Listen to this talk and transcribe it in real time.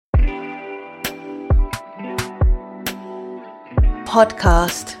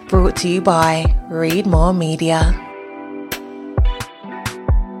podcast brought to you by Read More Media.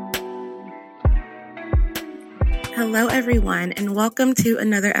 Hello, everyone, and welcome to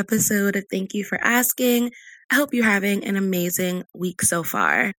another episode of Thank You for Asking. I hope you're having an amazing week so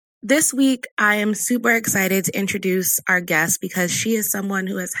far. This week, I am super excited to introduce our guest because she is someone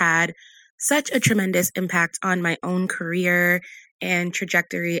who has had such a tremendous impact on my own career and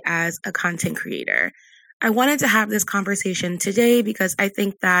trajectory as a content creator. I wanted to have this conversation today because I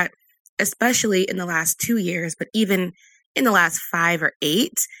think that, especially in the last 2 years, but even in the last 5 or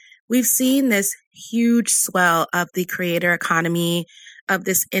 8, we've seen this huge swell of the creator economy, of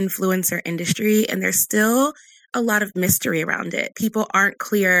this influencer industry, and there's still a lot of mystery around it. People aren't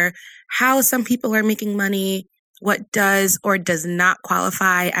clear how some people are making money, what does or does not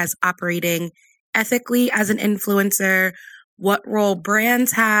qualify as operating ethically as an influencer, what role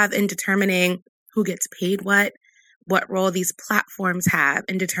brands have in determining who gets paid what role these platforms have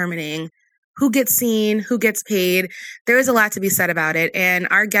in determining who gets seen, who gets paid. There is a lot to be said about it. And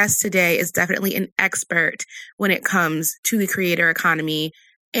our guest today is definitely an expert when it comes to the creator economy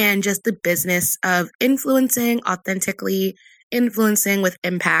and just the business of influencing authentically, influencing with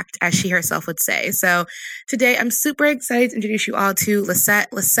impact, as she herself would say. So today I'm super excited to introduce you all to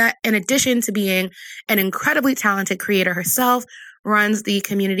Lisette. Lisette, in addition to being an incredibly talented creator herself, runs the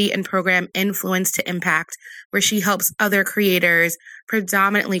community and program Influence to Impact, where she helps other creators,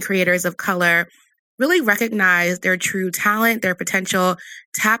 predominantly creators of color, really recognize their true talent, their potential,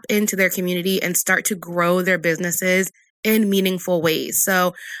 tap into their community, and start to grow their businesses in meaningful ways.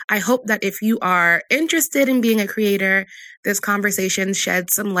 So I hope that if you are interested in being a creator, this conversation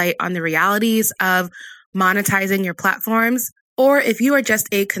sheds some light on the realities of monetizing your platforms. Or if you are just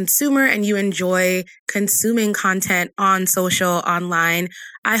a consumer and you enjoy consuming content on social, online,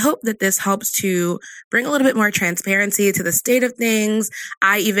 I hope that this helps to bring a little bit more transparency to the state of things.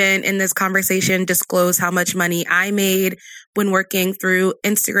 I even, in this conversation, disclose how much money I made when working through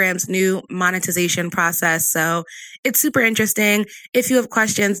Instagram's new monetization process. So it's super interesting. If you have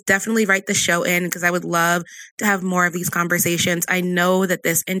questions, definitely write the show in because I would love to have more of these conversations. I know that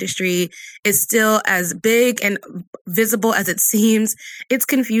this industry is still as big and visible as it seems. It's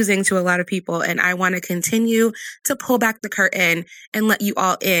confusing to a lot of people, and I want to continue to pull back the curtain and let you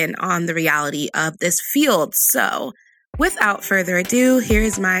all in on the reality of this field. So without further ado,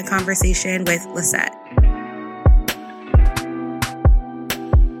 here's my conversation with Lisette.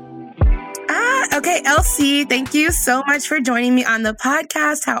 Okay, Elsie, thank you so much for joining me on the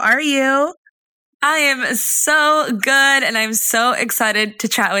podcast. How are you? I am so good, and I'm so excited to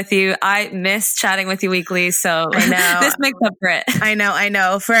chat with you. I miss chatting with you weekly, so I know. This makes up for it. I know.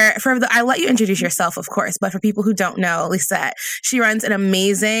 I'll let you introduce yourself, of course, but for people who don't know, Lisette, she runs an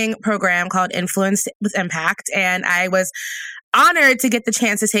amazing program called Influence with Impact, and I was honored to get the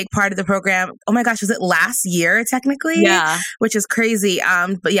chance to take part of the program. Oh my gosh, was it last year technically? Yeah. Which is crazy.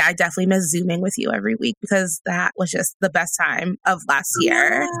 But yeah, I definitely miss Zooming with you every week because that was just the best time of last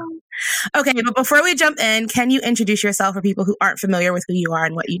year. Yeah. Okay, but before we jump in, can you introduce yourself for people who aren't familiar with who you are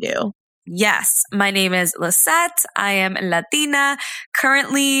and what you do? Yes, my name is Lisette. I am Latina,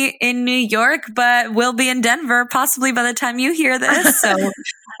 currently in New York, but will be in Denver possibly by the time you hear this. So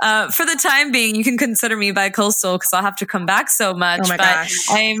for the time being, you can consider me bi-coastal because I'll have to come back so much. Oh my gosh.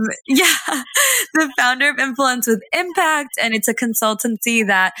 I'm the founder of Influence with Impact, and it's a consultancy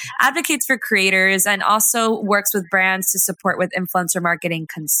that advocates for creators and also works with brands to support with influencer marketing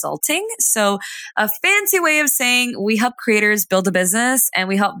consulting. So a fancy way of saying we help creators build a business and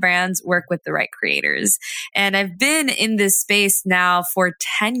we help brands work with the right creators. And I've been in this space now for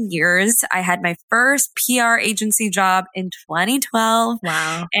 10 years. I had my first PR agency job in 2012.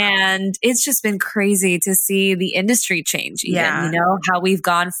 Wow. And it's just been crazy to see the industry change. Even, Yeah. you know, how we've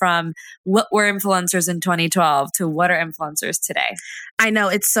gone from what were influencers in 2012 to what are influencers today. I know,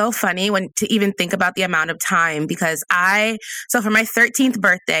 it's so funny to even think about the amount of time because so for my 13th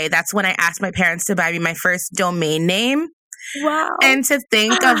birthday, that's when I asked my parents to buy me my first domain name. Wow. And to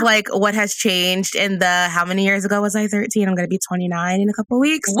think of like what has changed in how many years ago was I 13? I'm going to be 29 in a couple of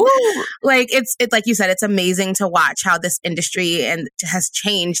weeks. Woo. Like it's like you said, it's amazing to watch how this industry has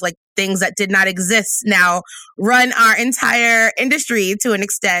changed. Like things that did not exist now run our entire industry to an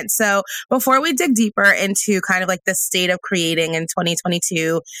extent. So before we dig deeper into kind of like the state of creating in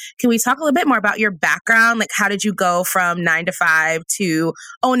 2022, can we talk a little bit more about your background? Like how did you go from 9 to 5 to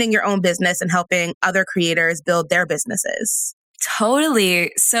owning your own business and helping other creators build their businesses?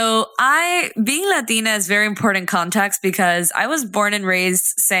 Totally. So being Latina is very important context because I was born and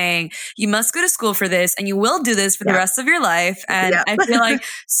raised saying you must go to school for this and you will do this for the rest of your life. And I feel like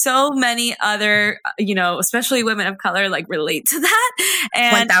so many other, especially women of color, like relate to that.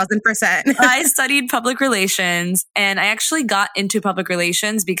 And 1000%. I studied public relations and I actually got into public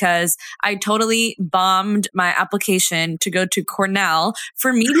relations because I totally bombed my application to go to Cornell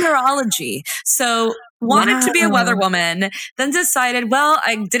for meteorology. So wanted to be a weather woman, then decided, well,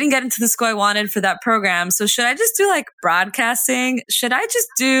 I didn't get into the school I wanted for that program. So should I just do like broadcasting? Should I just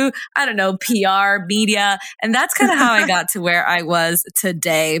do, I don't know, PR, media? And that's kind of how I got to where I was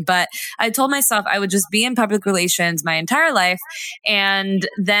today. But I told myself I would just be in public relations my entire life. And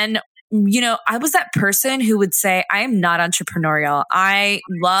then I was that person who would say, I am not entrepreneurial. I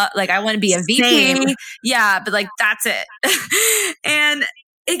want to be a VP. Same. Yeah, but like, that's it. And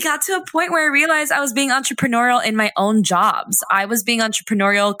it got to a point where I realized I was being entrepreneurial in my own jobs. I was being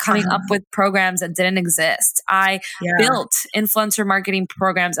entrepreneurial coming up with programs that didn't exist. I built influencer marketing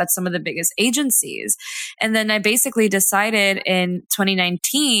programs at some of the biggest agencies. And then I basically decided in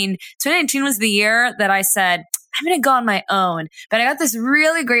 2019 was the year that I said, I'm going to go on my own. But I got this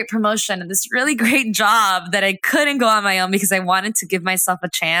really great promotion and this really great job that I couldn't go on my own because I wanted to give myself a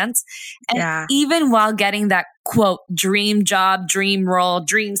chance. And even while getting that quote, dream job, dream role,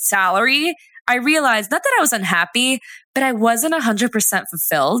 dream salary, I realized not that I was unhappy, but I wasn't 100%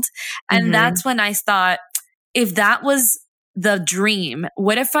 fulfilled. And that's when I thought, if that was the dream,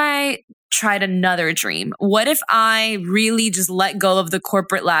 what if I tried another dream? What if I really just let go of the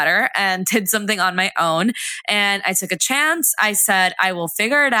corporate ladder and did something on my own? And I took a chance. I said, I will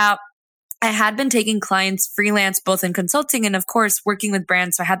figure it out. I had been taking clients freelance, both in consulting and of course working with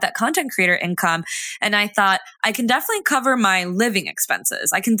brands. So I had that content creator income and I thought I can definitely cover my living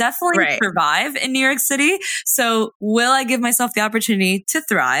expenses. I can definitely survive in New York City. So will I give myself the opportunity to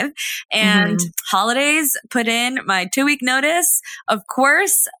thrive? And holidays, put in my 2-week notice. Of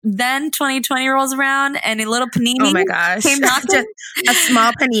course, then 2020 rolls around and a little panini. Oh my gosh. Came knocking. A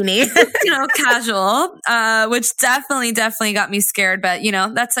small panini. Casual, which definitely got me scared. But,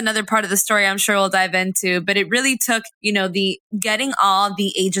 that's another part of the story I'm sure we'll dive into, but it really took, the getting all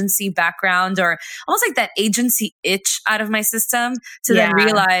the agency background or almost like that agency itch out of my system to then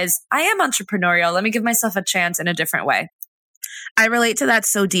realize I am entrepreneurial. Let me give myself a chance in a different way. I relate to that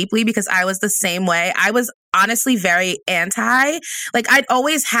so deeply because I was the same way. I was honestly very anti. Like I'd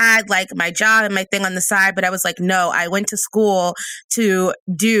always had like my job and my thing on the side, but I was like, no, I went to school to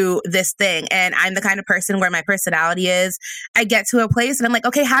do this thing. And I'm the kind of person where my personality is, I get to a place and I'm like,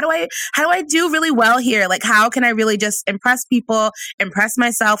 okay, how do I do really well here? Like, how can I really just impress people, impress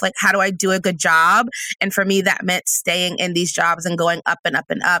myself? Like, how do I do a good job? And for me, that meant staying in these jobs and going up and up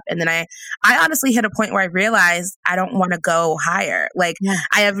and up. And then I honestly hit a point where I realized I don't want to go higher. Like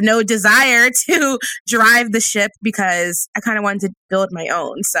I have no desire to drive the ship because I kind of wanted to build my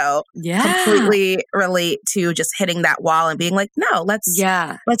own. So completely relate to just hitting that wall and being like, no, let's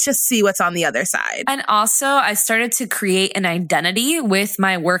just see what's on the other side. And also I started to create an identity with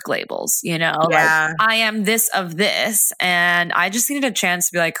my work labels, like I am this of this. And I just needed a chance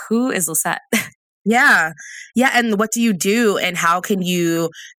to be like, who is Lisette? Yeah. And what do you do and how can you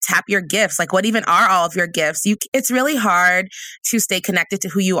tap your gifts? Like what even are all of your gifts? It's really hard to stay connected to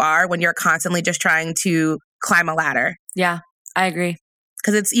who you are when you're constantly just trying to climb a ladder. Yeah, I agree.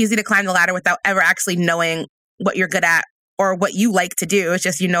 Because it's easy to climb the ladder without ever actually knowing what you're good at or what you like to do. It's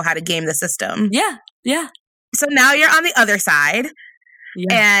just how to game the system. Yeah. So now you're on the other side.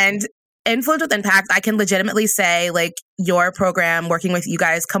 And Influence with Impact, I can legitimately say like your program working with you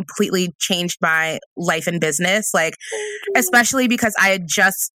guys completely changed my life and business. Like, especially because I had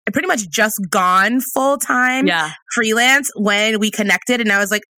pretty much just gone full-time freelance when we connected. And I was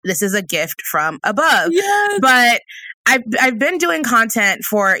like, this is a gift from above. Yes. But I've been doing content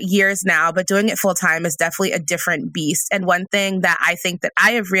for years now, but doing it full-time is definitely a different beast. And one thing that I think that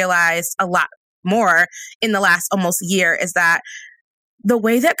I have realized a lot more in the last almost year is that the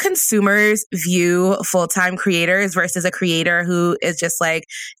way that consumers view full-time creators versus a creator who is just like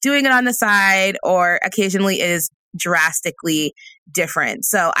doing it on the side or occasionally is drastically different.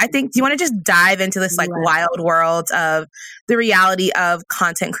 So I think, do you want to just dive into this like wild world of the reality of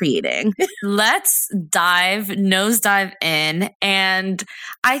content creating? Let's nosedive in. And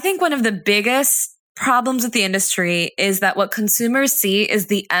I think one of the biggest problems with the industry is that what consumers see is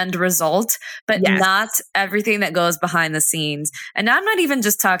the end result, but not everything that goes behind the scenes. And I'm not even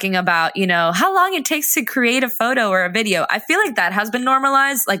just talking about, how long it takes to create a photo or a video. I feel like that has been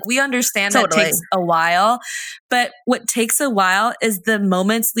normalized. Like we understand that it takes a while, But what takes a while is the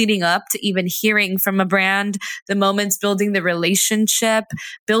moments leading up to even hearing from a brand, the moments building the relationship,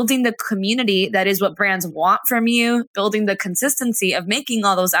 building the community that is what brands want from you, building the consistency of making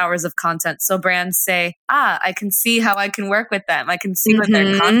all those hours of content. So brands say, I can see how I can work with them. I can see what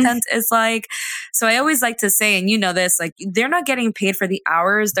their content is like. So I always like to say, and you know this, like they're not getting paid for the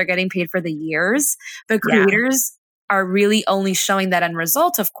hours, they're getting paid for the years. But creators are really only showing that end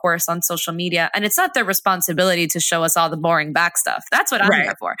result, of course, on social media. And it's not their responsibility to show us all the boring back stuff. That's what I'm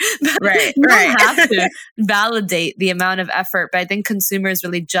here for. You don't have to validate the amount of effort, but I think consumers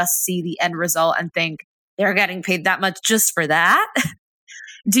really just see the end result and think they're getting paid that much just for that.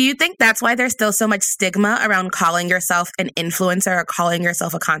 Do you think that's why there's still so much stigma around calling yourself an influencer or calling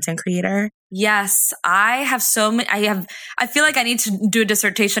yourself a content creator? Yes, I have so many. I feel like I need to do a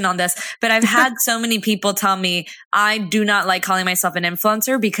dissertation on this, but I've had so many people tell me I do not like calling myself an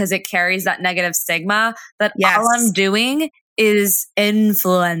influencer because it carries that negative stigma that all I'm doing is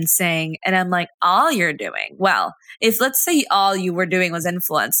influencing. And I'm like, all you're doing? Well, if let's say all you were doing was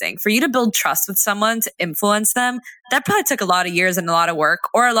influencing, for you to build trust with someone to influence them, that probably took a lot of years and a lot of work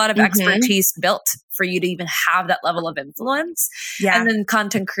or a lot of expertise built for you to even have that level of influence. And then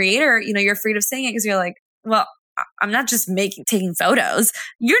content creator, you're afraid of saying it because you're like, well, I'm not just taking photos.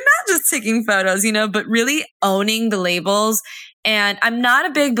 You're not just taking photos, but really owning the labels. And I'm not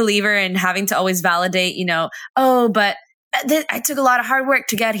a big believer in having to always validate, but I took a lot of hard work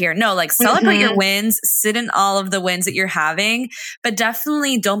to get here. No, like celebrate your wins, sit in all of the wins that you're having, but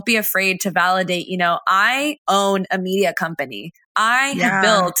definitely don't be afraid to validate, I own a media company. I have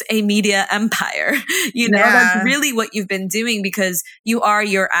built a media empire. That's really what you've been doing because you are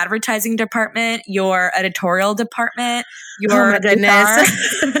your advertising department, your editorial department, your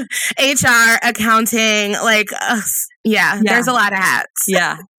HR, accounting, there's a lot of hats.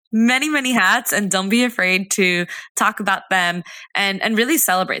 Many, many hats, and don't be afraid to talk about them and really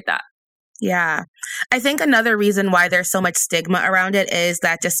celebrate that. Yeah. I think another reason why there's so much stigma around it is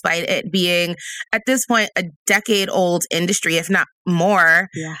that despite it being at this point a decade-old industry, if not more,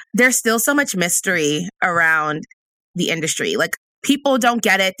 there's still so much mystery around the industry. Like people don't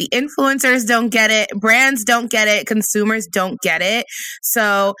get it. The influencers don't get it. Brands don't get it. Consumers don't get it.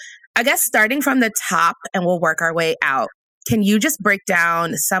 So I guess starting from the top, and we'll work our way out. Can you just break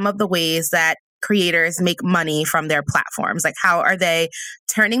down some of the ways that creators make money from their platforms? Like how are they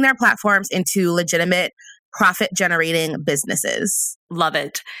turning their platforms into legitimate profit-generating businesses? Love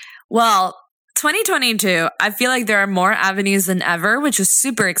it. Well, 2022, I feel like there are more avenues than ever, which is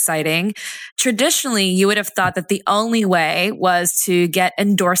super exciting. Traditionally, you would have thought that the only way was to get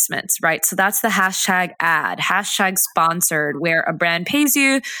endorsements, right? So that's the hashtag ad, hashtag sponsored, where a brand pays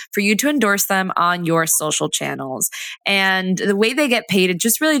you for you to endorse them on your social channels. And the way they get paid, it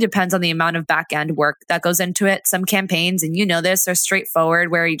just really depends on the amount of back-end work that goes into it. Some campaigns, and this, are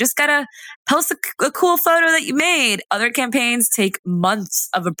straightforward where you just gotta post a cool photo that you made. Other campaigns take months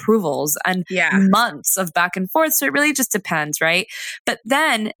of approvals and months of back and forth. So it really just depends, right? But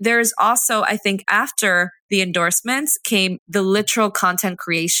then there's also, I think, after the endorsements came the literal content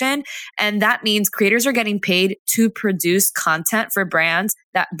creation. And that means creators are getting paid to produce content for brands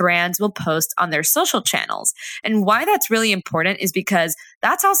that brands will post on their social channels. And why that's really important is because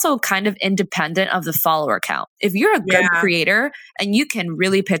that's also kind of independent of the follower count. If you're a good creator and you can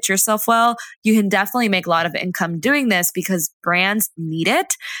really pitch yourself well, you can definitely make a lot of income doing this because brands need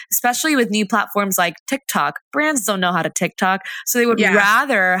it, especially with new platforms like TikTok. Brands don't know how to TikTok, so they would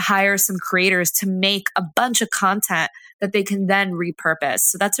rather hire some creators to make a bunch of content that they can then repurpose.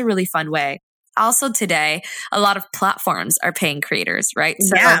 So that's a really fun way. Also today, a lot of platforms are paying creators, right?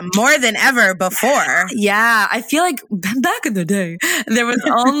 So, more than ever before. I feel like back in the day, there was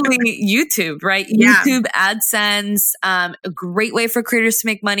only YouTube, right? YouTube AdSense, a great way for creators to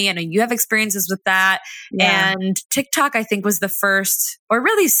make money. I know you have experiences with that. And TikTok, I think, was the first, or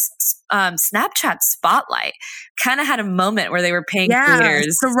really Snapchat Spotlight kind of had a moment where they were paying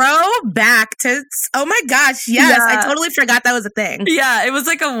creators. Throw back to, oh my gosh, yes. I totally forgot that was a thing. Yeah, it was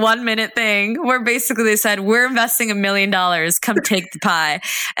like a 1-minute thing where basically they said, we're investing $1 million, come take the pie.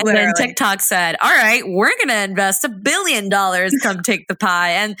 And then TikTok said, all right, we're going to invest $1 billion, come take the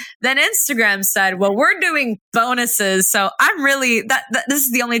pie. And then Instagram said, well, we're doing bonuses. So I'm really, this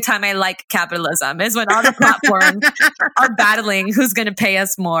is the only time I like capitalism, is when all the platforms are battling who's going to pay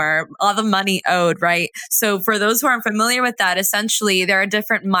us more, all the money owed, right? So for those who aren't familiar with that, essentially there are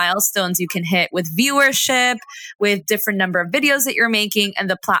different milestones you can hit with viewership, with different number of videos that you're making, and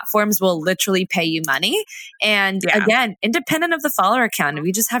the platforms will literally pay you money. And again, independent of the follower count, if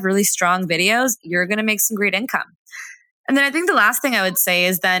you just have really strong videos, you're going to make some great income. And then I think the last thing I would say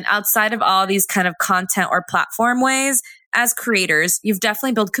is then outside of all these kind of content or platform ways, as creators, you've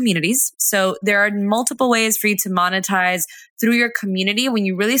definitely built communities. So there are multiple ways for you to monetize through your community when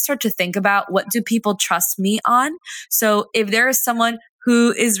you really start to think about what do people trust me on. So if there is someone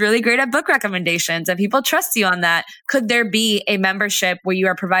who is really great at book recommendations and people trust you on that, could there be a membership where you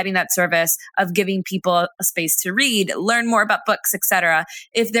are providing that service of giving people a space to read, learn more about books, etc.?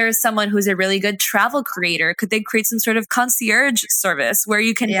 If there is someone who's a really good travel creator, could they create some sort of concierge service where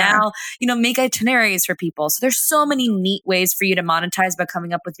you can now, make itineraries for people? So there's so many neat ways for you to monetize by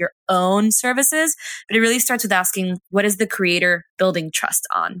coming up with your own services. But it really starts with asking, what is the creator building trust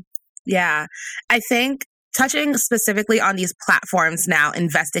on? Yeah, I think touching specifically on these platforms now,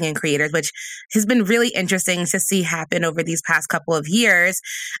 investing in creators, which has been really interesting to see happen over these past couple of years.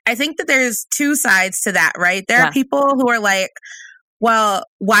 I think that there's two sides to that, right? There are people who are like, well,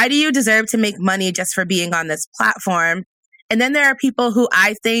 why do you deserve to make money just for being on this platform? And then there are people who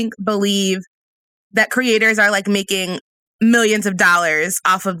I think believe that creators are like making millions of dollars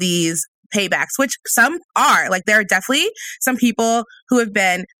off of these paybacks, which some are. Like there are definitely some people who have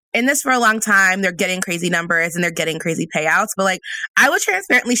been in this for a long time. They're getting crazy numbers and they're getting crazy payouts. But like, I will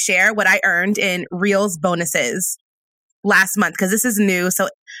transparently share what I earned in Reels bonuses last month, because this is new. So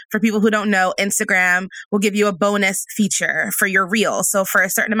for people who don't know, Instagram will give you a bonus feature for your Reel. So for a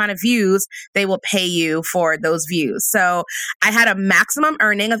certain amount of views, they will pay you for those views. So I had a maximum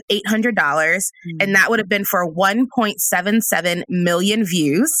earning of $800, and that would have been for 1.77 million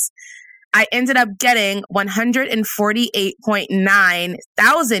views. I ended up getting 148.9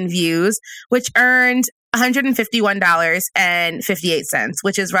 thousand views, which earned $151.58,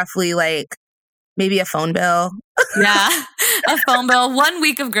 which is roughly like maybe a phone bill. Yeah, a phone bill, 1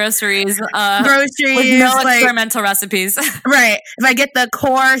 week of groceries. With no experimental recipes. Right. If I get the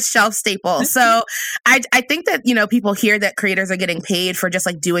core shelf staple. So I think that, people hear that creators are getting paid for just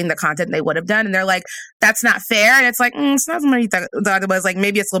like doing the content they would have done. And they're like, that's not fair. And it's like, it's not what you thought it was. Like,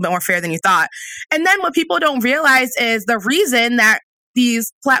 maybe it's a little bit more fair than you thought. And then what people don't realize is the reason that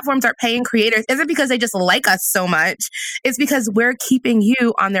these platforms are paying creators isn't because they just like us so much. It's because we're keeping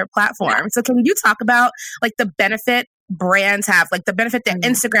you on their platform. So can you talk about like the benefit brands have, like the benefit that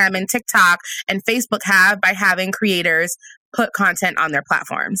Instagram and TikTok and Facebook have by having creators put content on their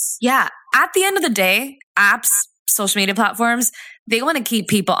platforms? Yeah. At the end of the day, apps, social media platforms, they want to keep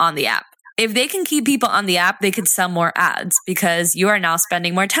people on the app. If they can keep people on the app, they could sell more ads because you are now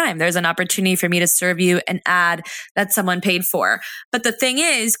spending more time. There's an opportunity for me to serve you an ad that someone paid for. But the thing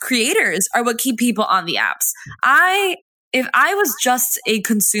is, creators are what keep people on the apps. If I was just a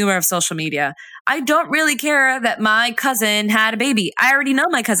consumer of social media, I don't really care that my cousin had a baby. I already know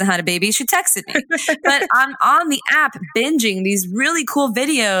my cousin had a baby. She texted me. But I'm on the app binging these really cool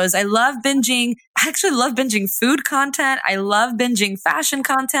videos. I actually love binging food content. I love binging fashion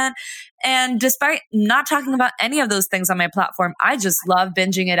content. And despite not talking about any of those things on my platform, I just love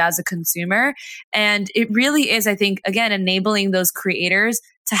binging it as a consumer. And it really is, I think, again, enabling those creators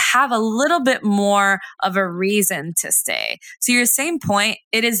to have a little bit more of a reason to stay. So your same point,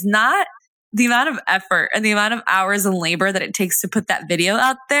 it is not the amount of effort and the amount of hours and labor that it takes to put that video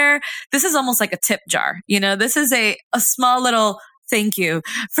out there. This is almost like a tip jar. This is a small little thank you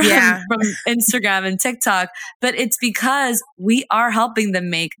from Instagram and TikTok, but it's because we are helping them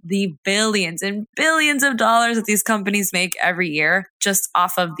make the billions and billions of dollars that these companies make every year just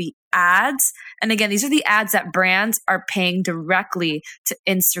off of the ads. And again, these are the ads that brands are paying directly to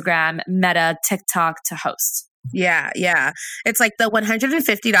Instagram, Meta, TikTok to host. Yeah. It's like the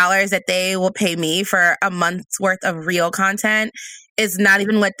 $150 that they will pay me for a month's worth of Reel content is not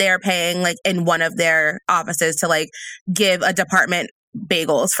even what they're paying like in one of their offices to like give a department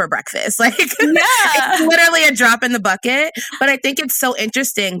bagels for breakfast. Like it's literally a drop in the bucket. But I think it's so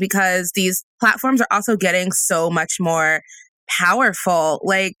interesting because these platforms are also getting so much more powerful.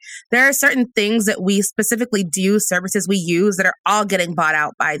 Like there are certain things that we specifically do, services we use that are all getting bought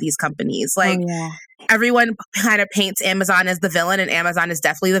out by these companies. Like everyone kind of paints Amazon as the villain, and Amazon is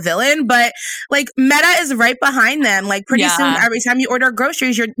definitely the villain, but like Meta is right behind them. Like pretty soon, every time you order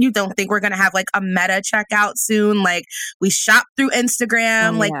groceries, you don't think we're going to have like a Meta checkout soon. Like we shop through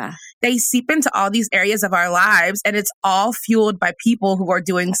Instagram, they seep into all these areas of our lives, and it's all fueled by people who are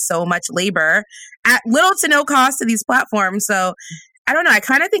doing so much labor at little to no cost to these platforms. So I don't know. I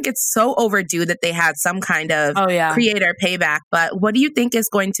kind of think it's so overdue that they had some kind of creator payback. But what do you think is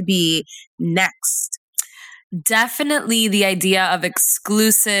going to be next? Definitely the idea of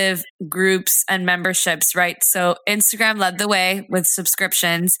exclusive groups and memberships, right? So Instagram led the way with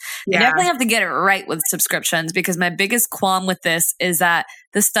subscriptions. You definitely have to get it right with subscriptions, because my biggest qualm with this is that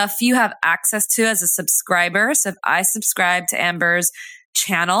the stuff you have access to as a subscriber. So if I subscribe to Amber's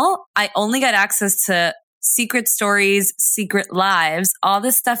channel, I only get access to secret stories, secret lives, all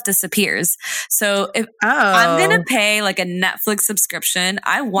this stuff disappears. So if I'm going to pay like a Netflix subscription,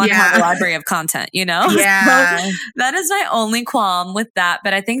 I want to have a library of content, you know? Yeah. So that is my only qualm with that.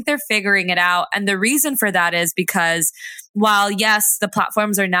 But I think they're figuring it out. And the reason for that is because while yes, the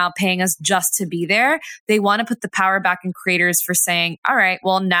platforms are now paying us just to be there, they want to put the power back in creators for saying, all right,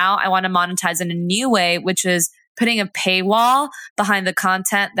 well, now I want to monetize in a new way, which is putting a paywall behind the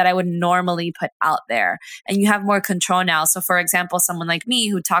content that I would normally put out there. And you have more control now. So for example, someone like me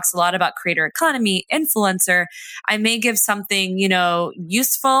who talks a lot about creator economy, influencer, I may give something, you know,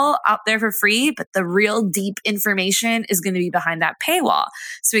 useful out there for free, but the real deep information is going to be behind that paywall.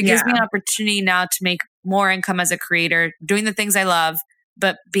 So it gives me an opportunity now to make more income as a creator, doing the things I love,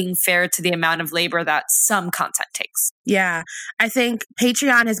 but being fair to the amount of labor that some content takes. Yeah. I think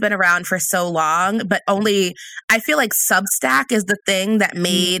Patreon has been around for so long, but only I feel like Substack is the thing that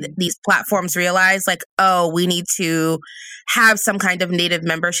made these platforms realize like, oh, we need to have some kind of native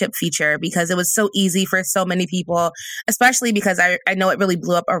membership feature because it was so easy for so many people, especially because I know it really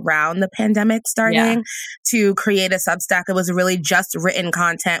blew up around the pandemic starting to create a Substack. It was really just written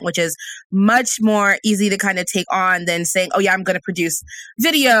content, which is much more easy to kind of take on than saying, oh yeah, I'm going to produce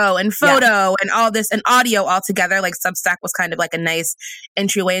video and photo and all this and audio all together. Like Substack was kind of like a nice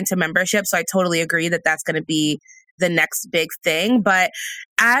entryway into membership. So I totally agree that that's going to be the next big thing. But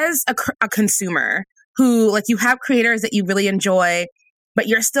as a consumer who like you have creators that you really enjoy, but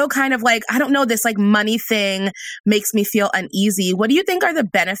you're still kind of like, I don't know, this like money thing makes me feel uneasy. What do you think are the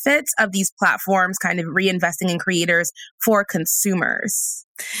benefits of these platforms kind of reinvesting in creators for consumers?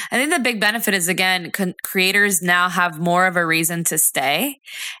 I think the big benefit is, again, creators now have more of a reason to stay.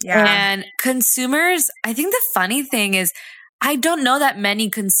 Yeah. And consumers, I think the funny thing is, I don't know that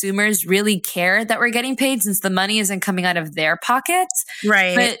many consumers really care that we're getting paid since the money isn't coming out of their pockets.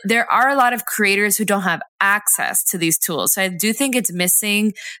 Right. But there are a lot of creators who don't have access to these tools. So I do think it's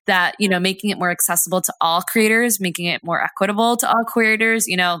missing that, you know, making it more accessible to all creators, making it more equitable to all creators,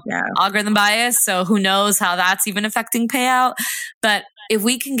 you know, algorithm bias. So who knows how that's even affecting payout. But if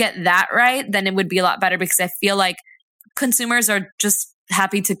we can get that right, then it would be a lot better because I feel like consumers are just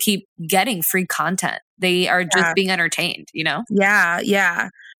happy to keep getting free content. They are just being entertained, you know? Yeah.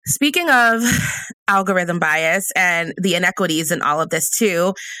 Speaking of algorithm bias and the inequities in all of this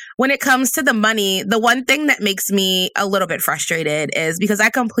too, when it comes to the money, the one thing that makes me a little bit frustrated is because I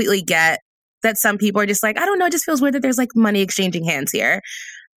completely get that some people are just like, I don't know, it just feels weird that there's like money exchanging hands here.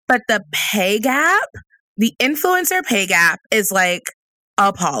 But the pay gap, the influencer pay gap is like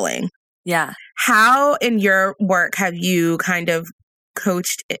appalling. Yeah. How in your work have you kind of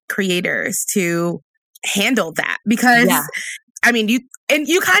coached creators to handle that? Because I mean, you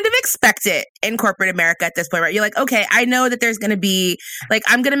kind of expect it in corporate America at this point, right? You're like, okay, I know that there's going to be like,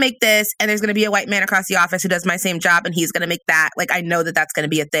 I'm going to make this and there's going to be a white man across the office who does my same job and he's going to make that. Like, I know that that's going to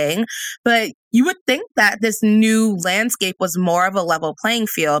be a thing, but you would think that this new landscape was more of a level playing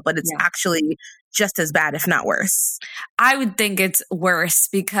field, but it's actually just as bad, if not worse. I would think it's worse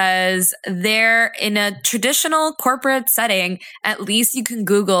because they're in a traditional corporate setting. At least you can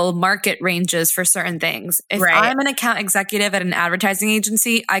Google market ranges for certain things. If I'm an account executive at an advertising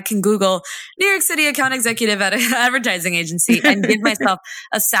agency, I can Google New York City account executive at an advertising agency and give myself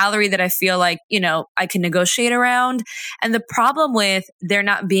a salary that I feel like, you know, I can negotiate around. And the problem with there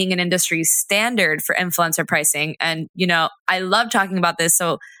not being an industry standard for influencer pricing, and, you know, I love talking about this.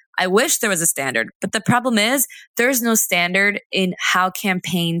 So I wish there was a standard, but the problem is there's no standard in how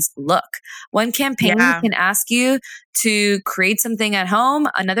campaigns look. One campaign can ask you to create something at home.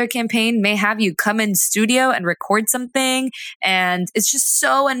 Another campaign may have you come in studio and record something. And it's just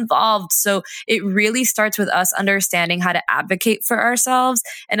so involved. So it really starts with us understanding how to advocate for ourselves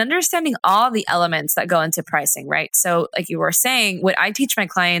and understanding all the elements that go into pricing, right? So like you were saying, what I teach my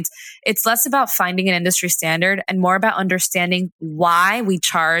clients, it's less about finding an industry standard and more about understanding why we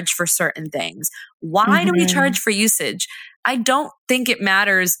charge for certain things. Why do we charge for usage? I don't think it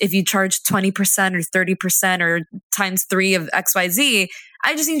matters if you charge 20% or 30% or times 3 of XYZ.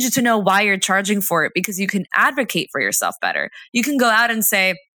 I just need you to know why you're charging for it because you can advocate for yourself better. You can go out and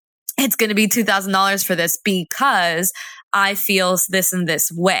say, it's going to be $2,000 for this because I feel this and this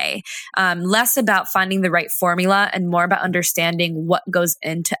way. Less about finding the right formula and more about understanding what goes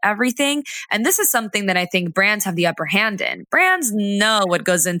into everything. And this is something that I think brands have the upper hand in. Brands know what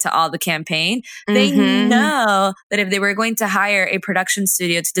goes into all the campaign. They know that if they were going to hire a production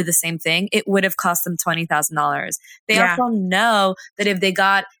studio to do the same thing, it would have cost them $20,000. They also know that if they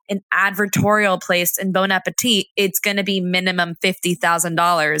got an advertorial placed in Bon Appetit, it's going to be minimum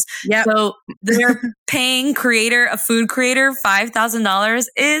 $50,000. Yep. So they're paying a food creator, $5,000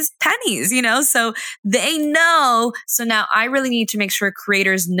 is pennies, so they know. So now I really need to make sure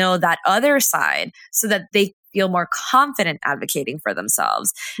creators know that other side so that they feel more confident advocating for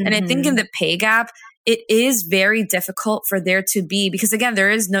themselves. Mm-hmm. And I think in the pay gap, it is very difficult for there to be, because again,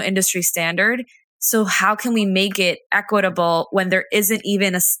 there is no industry standard. So how can we make it equitable when there isn't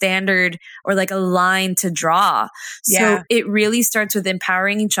even a standard or like a line to draw? So it really starts with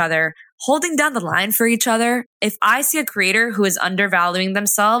empowering each other, holding down the line for each other. If I see a creator who is undervaluing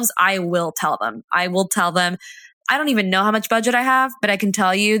themselves, I will tell them. I don't even know how much budget I have, but I can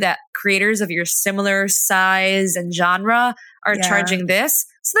tell you that creators of your similar size and genre are charging this.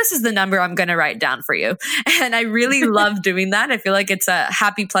 So this is the number I'm going to write down for you. And I really love doing that. I feel like it's a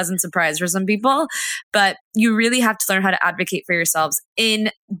happy, pleasant surprise for some people, but you really have to learn how to advocate for yourselves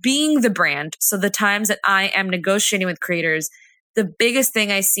in being the brand. So the times that I am negotiating with creators, the biggest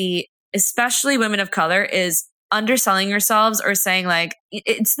thing I see, especially women of color, is underselling yourselves or saying like,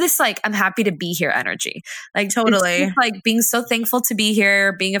 it's this like, I'm happy to be here energy. Like totally like being so thankful to be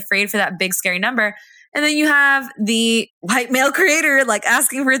here, being afraid for that big scary number. And then you have the white male creator like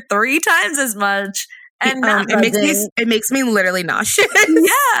asking for 3 times as much. And it makes me literally nauseous.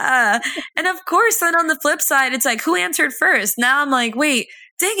 Yeah. And of course, then on the flip side, it's like, who answered first? Now I'm like, wait,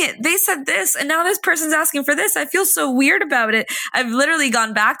 dang it, they said this and now this person's asking for this. I feel so weird about it. I've literally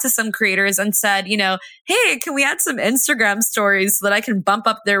gone back to some creators and said, hey, can we add some Instagram stories so that I can bump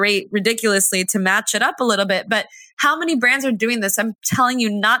up their rate ridiculously to match it up a little bit? But how many brands are doing this? I'm telling you,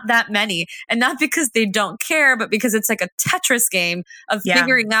 not that many. And not because they don't care, but because it's like a Tetris game of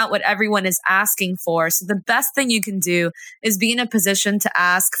figuring out what everyone is asking for. So the best thing you can do is be in a position to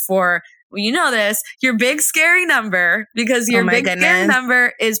ask for, your big scary number, because your scary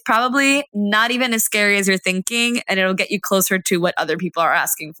number is probably not even as scary as you're thinking, and it'll get you closer to what other people are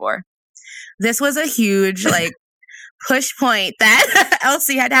asking for. This was a huge push point that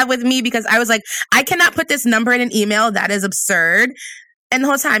Elsie had to have with me, because I was like, I cannot put this number in an email. That is absurd. And the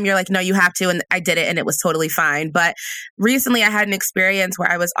whole time you're like, no, you have to. And I did it and it was totally fine. But recently I had an experience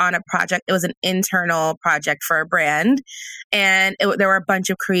where I was on a project. It was an internal project for a brand. And there were a bunch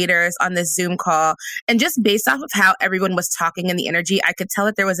of creators on this Zoom call. And just based off of how everyone was talking and the energy, I could tell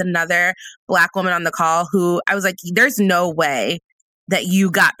that there was another Black woman on the call who I was like, there's no way that you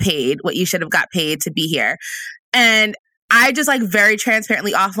got paid what you should have got paid to be here. And I just very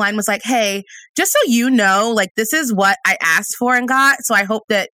transparently offline was like, hey, just so you know, this is what I asked for and got. So I hope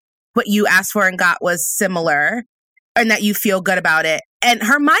that what you asked for and got was similar and that you feel good about it. And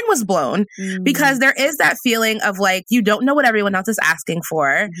her mind was blown because there is that feeling of you don't know what everyone else is asking for.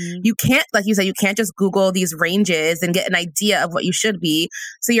 Mm-hmm. You can't, like you said, you can't just Google these ranges and get an idea of what you should be.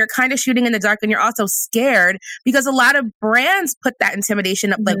 So you're kind of shooting in the dark, and you're also scared because a lot of brands put that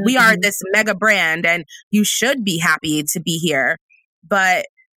intimidation up. We are this mega brand and you should be happy to be here. But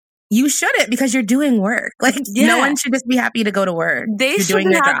you shouldn't, because you're doing work. No one should just be happy to go to work. They should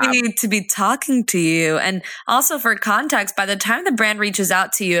be happy to be talking to you. And also for context, by the time the brand reaches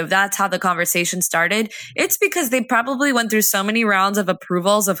out to you, if that's how the conversation started, it's because they probably went through so many rounds of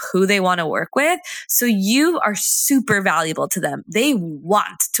approvals of who they want to work with. So you are super valuable to them. They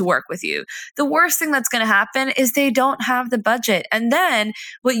want to work with you. The worst thing that's going to happen is they don't have the budget. And then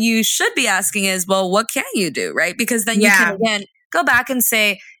what you should be asking is, well, what can you do? Right? Because then you can again go back and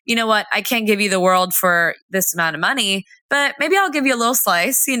say, you know what, I can't give you the world for this amount of money, but maybe I'll give you a little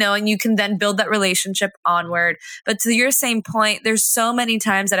slice, and you can then build that relationship onward. But to your same point, there's so many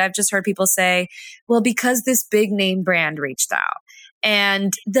times that I've just heard people say, well, because this big name brand reached out.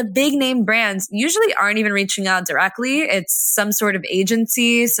 And the big name brands usually aren't even reaching out directly. It's some sort of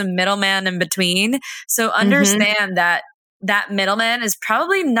agency, some middleman in between. So understand that middleman is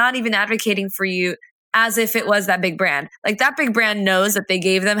probably not even advocating for you as if it was that big brand. That big brand knows that they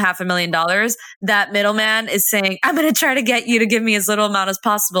gave them $500,000. That middleman is saying, I'm going to try to get you to give me as little amount as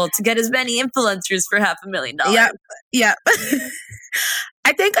possible to get as many influencers for $500,000. Yep.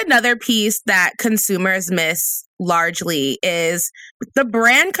 I think another piece that consumers miss largely is the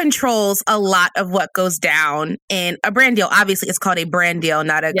brand controls a lot of what goes down in a brand deal. Obviously, it's called a brand deal,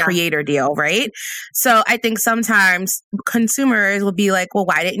 not a creator deal, right? So I think sometimes consumers will be like, well,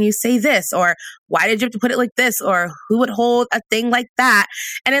 why didn't you say this? Or why did you have to put it like this? Or who would hold a thing like that?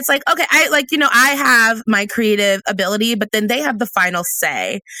 And it's like, okay, I have my creative ability, but then they have the final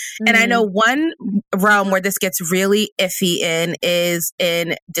say. And I know one realm where this gets really iffy is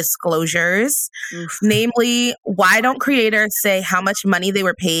in disclosures. Namely, why don't creators say how much money they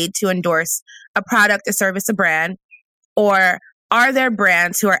were paid to endorse a product, a service, a brand? Or are there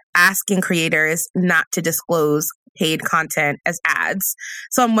brands who are asking creators not to disclose paid content as ads?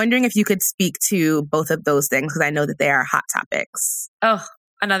 So I'm wondering if you could speak to both of those things, because I know that they are hot topics. Oh,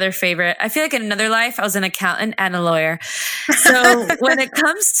 another favorite. I feel like in another life, I was an accountant and a lawyer. So when it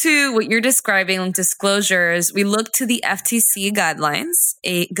comes to what you're describing, disclosures, we look to the FTC guidelines,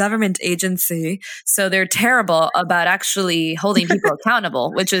 a government agency. So they're terrible about actually holding people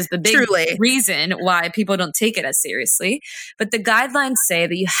accountable, which is the big reason why people don't take it as seriously. But the guidelines say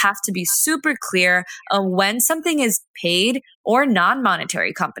that you have to be super clear on when something is paid or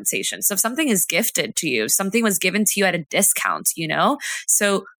non-monetary compensation. So if something is gifted to you, something was given to you at a discount,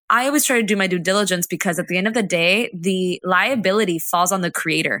 So I always try to do my due diligence, because at the end of the day, the liability falls on the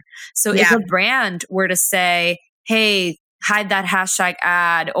creator. So if a brand were to say, hey, hide that hashtag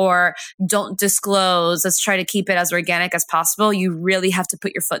ad, or don't disclose, let's try to keep it as organic as possible, you really have to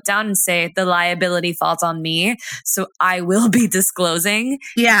put your foot down and say the liability falls on me. So I will be disclosing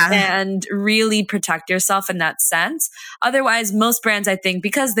and really protect yourself in that sense. Otherwise, most brands, I think,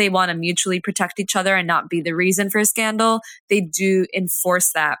 because they want to mutually protect each other and not be the reason for a scandal, they do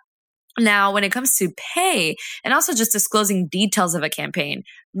enforce that. Now, when it comes to pay and also just disclosing details of a campaign,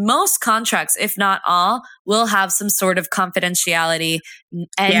 most contracts, if not all, will have some sort of confidentiality,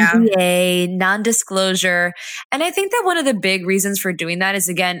 NDA, non-disclosure. And I think that one of the big reasons for doing that is,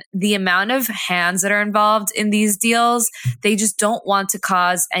 again, the amount of hands that are involved in these deals. They just don't want to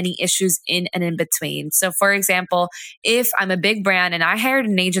cause any issues in and in between. So, for example, if I'm a big brand and I hired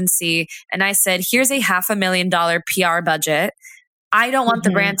an agency and I said, here's a $500,000 PR budget, I don't want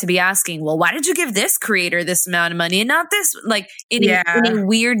the brand to be asking, well, why did you give this creator this amount of money and not this, like in a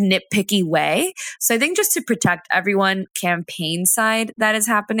weird nitpicky way? So I think just to protect everyone campaign side that is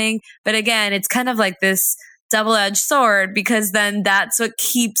happening. But again, it's kind of like this double-edged sword, because then that's what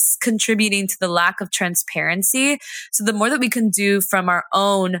keeps contributing to the lack of transparency. So the more that we can do from our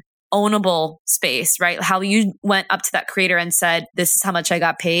own ownable space, right? How you went up to that creator and said, this is how much I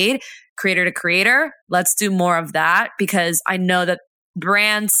got paid, creator to creator. Let's do more of that, because I know that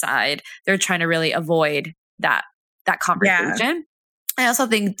brand side, they're trying to really avoid that conversation. I also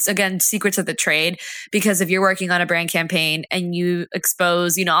think, again, secrets of the trade, because if you're working on a brand campaign and you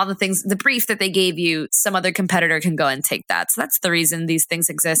expose, all the things, the brief that they gave you, some other competitor can go and take that. So that's the reason these things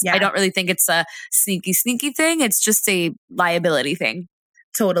exist. I don't really think it's a sneaky thing. It's just a liability thing.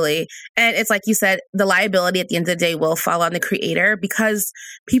 Totally. And it's like you said, the liability at the end of the day will fall on the creator, because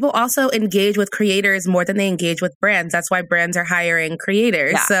people also engage with creators more than they engage with brands. That's why brands are hiring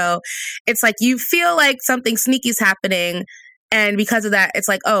creators. Yeah. So it's like you feel like something sneaky is happening. And because of that, it's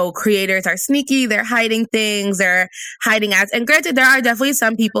like, oh, creators are sneaky. They're hiding things. They're hiding ads. And granted, there are definitely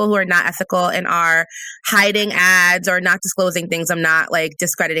some people who are not ethical and are hiding ads or not disclosing things. I'm not like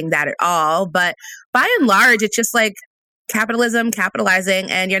discrediting that at all. But by and large, it's just like capitalism, capitalizing,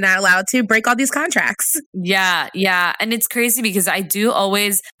 and you're not allowed to break all these contracts. Yeah. And it's crazy, because I do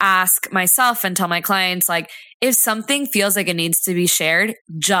always ask myself and tell my clients, like, if something feels like it needs to be shared,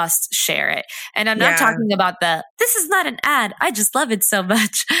 just share it. And I'm not talking about this is not an ad, I just love it so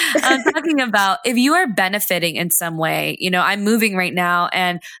much. I'm talking about if you are benefiting in some way. I'm moving right now,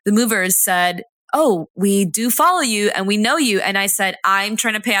 and the movers said, oh, we do follow you and we know you. And I said, I'm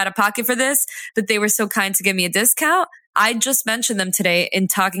trying to pay out of pocket for this, but they were so kind to give me a discount. I just mentioned them today in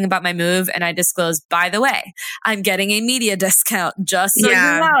talking about my move, and I disclosed, by the way, I'm getting a media discount, just so you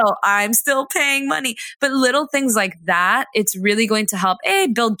know, I'm still paying money. But little things like that, it's really going to help,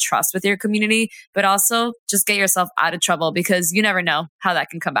 build trust with your community, but also just get yourself out of trouble, because you never know how that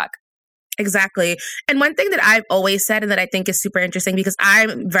can come back. Exactly. And one thing that I've always said, and that I think is super interesting, because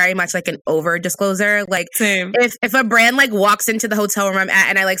I'm very much like an over disclosure. Like, same. If a brand like walks into the hotel room I'm at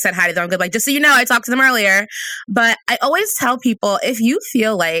and I like said hi to them, I'm good, like, just so you know, I talked to them earlier. But I always tell people, if you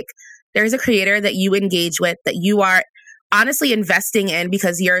feel like there's a creator that you engage with, that you are honestly investing in,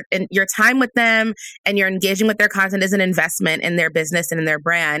 because your time with them and you're engaging with their content is an investment in their business and in their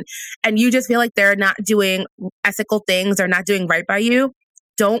brand, and you just feel like they're not doing ethical things or not doing right by you,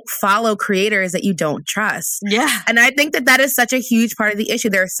 don't follow creators that you don't trust. Yeah. And I think that is such a huge part of the issue.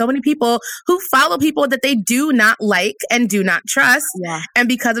 There are so many people who follow people that they do not like and do not trust. Yeah. And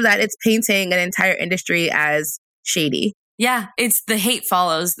because of that, it's painting an entire industry as shady. Yeah, it's the hate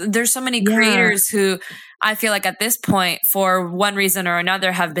follows. There's so many creators who I feel like at this point, for one reason or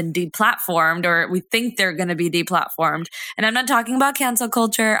another, have been deplatformed, or we think they're going to be deplatformed. And I'm not talking about cancel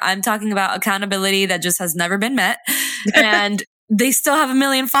culture. I'm talking about accountability that just has never been met. And they still have 1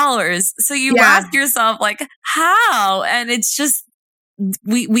 million followers. So you ask yourself, like, how? And it's just,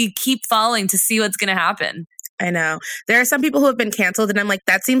 we keep falling to see what's going to happen. I know. There are some people who have been canceled and I'm like,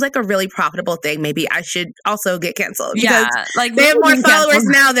 that seems like a really profitable thing. Maybe I should also get canceled. Yeah. Like they have more followers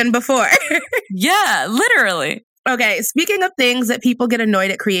now than before. Yeah, literally. Okay. Speaking of things that people get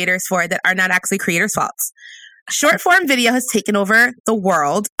annoyed at creators for that are not actually creators' faults. Short form video has taken over the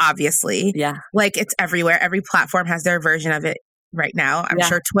world, obviously. Yeah. Like it's everywhere. Every platform has their version of it right now. I'm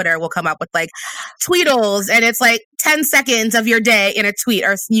sure Twitter will come up with like tweetles and it's like 10 seconds of your day in a tweet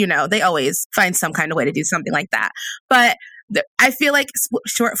or, they always find some kind of way to do something like that. But I feel like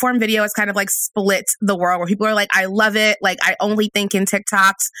short form video has kind of like split the world where people are like, I love it. Like I only think in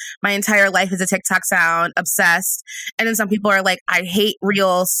TikToks. My entire life is a TikTok sound, obsessed. And then some people are like, I hate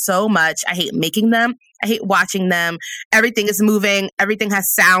reels so much. I hate making them. I hate watching them. Everything is moving. Everything has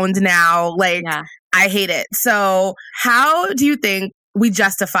sound now. Like I hate it. So how do you think we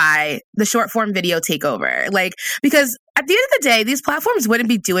justify the short form video takeover? Like, because at the end of the day, these platforms wouldn't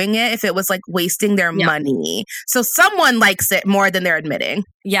be doing it if it was like wasting their money. So someone likes it more than they're admitting.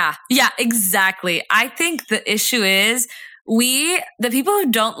 Yeah, exactly. I think the issue is the people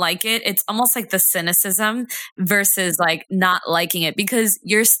who don't like it, it's almost like the cynicism versus like not liking it because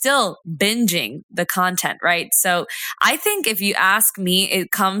you're still binging the content, right? So I think if you ask me,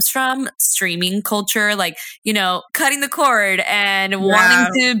 it comes from streaming culture, like, cutting the cord and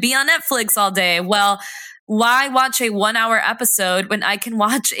wanting to be on Netflix all day. Well, why watch a 1 hour episode when I can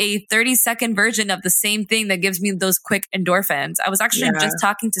watch a 30-second version of the same thing that gives me those quick endorphins? I was actually just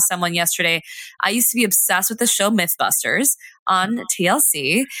talking to someone yesterday. I used to be obsessed with the show Mythbusters on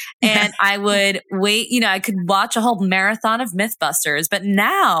TLC, and I would wait, I could watch a whole marathon of Mythbusters, but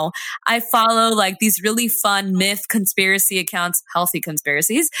now I follow like these really fun myth conspiracy accounts, healthy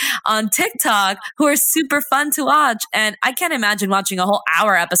conspiracies on TikTok who are super fun to watch. And I can't imagine watching a whole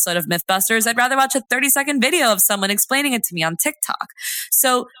hour episode of Mythbusters. I'd rather watch a 30-second video of someone explaining it to me on TikTok.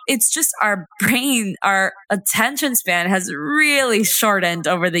 So it's just our brain, our attention span has really shortened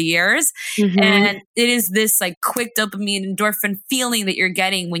over the years. And it is this like quick dopamine endorphin feeling that you're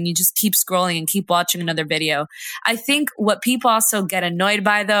getting when you just keep scrolling and keep watching another video. I think what people also get annoyed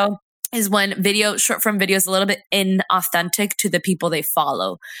by though is when short form video is a little bit inauthentic to the people they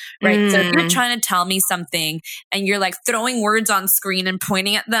follow, right? So if you're trying to tell me something and you're like throwing words on screen and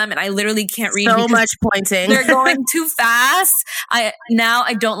pointing at them and I literally can't read so much pointing. They're going too fast. I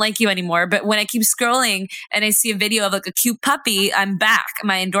don't like you anymore. But when I keep scrolling and I see a video of like a cute puppy, I'm back.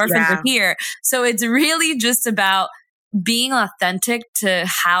 My endorphins are here. So it's really just about being authentic to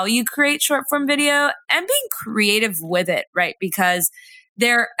how you create short form video and being creative with it, right? Because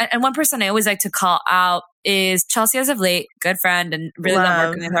and one person I always like to call out is Chelsea As of Late, good friend, and really love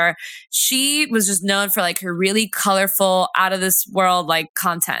working with her. She was just known for like her really colorful, out of this world like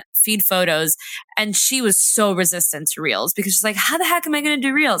content, feed photos. And she was so resistant to reels because she's like, how the heck am I going to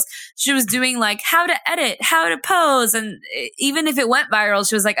do reels? She was doing like how to edit, how to pose. And even if it went viral,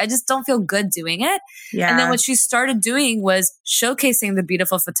 she was like, I just don't feel good doing it. And then what she started doing was showcasing the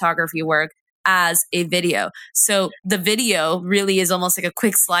beautiful photography work as a video. So the video really is almost like a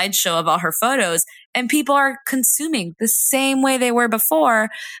quick slideshow of all her photos, and people are consuming the same way they were before.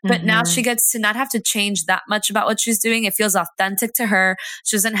 But now she gets to not have to change that much about what she's doing. It feels authentic to her.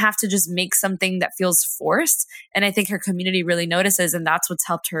 She doesn't have to just make something that feels forced. And I think her community really notices, and that's what's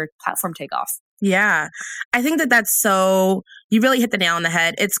helped her platform take off. Yeah. I think that's you really hit the nail on the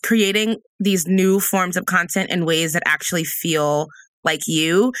head. It's creating these new forms of content in ways that actually feel like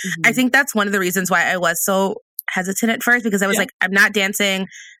you. I think that's one of the reasons why I was so hesitant at first, because I was like, I'm not dancing,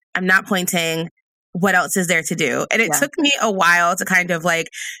 I'm not pointing. What else is there to do? And it took me a while to kind of like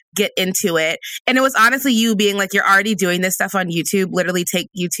get into it. And it was honestly you being like, you're already doing this stuff on YouTube, literally take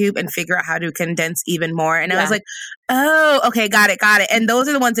YouTube and figure out how to condense even more. And I was like, oh, okay, got it. And those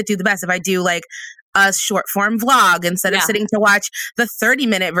are the ones that do the best. If I do like a short form vlog, instead of sitting to watch the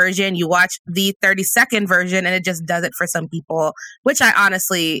 30-minute version, you watch the 30-second version, and it just does it for some people, which I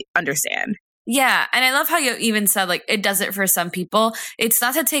honestly understand. Yeah. And I love how you even said like, it does it for some people. It's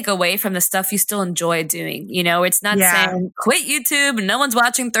not to take away from the stuff you still enjoy doing. It's not saying quit YouTube. No one's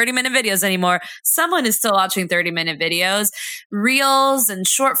watching 30-minute videos anymore. Someone is still watching 30-minute videos. Reels and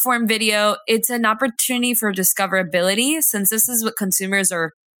short form video, it's an opportunity for discoverability, since this is what consumers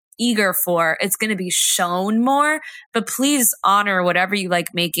are eager for. It's going to be shown more, but please honor whatever you like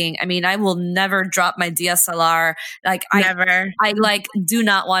making. I mean, I will never drop my DSLR. Like never. I like do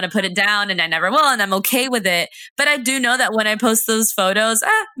not want to put it down, and I never will, and I'm okay with it. But I do know that when I post those photos,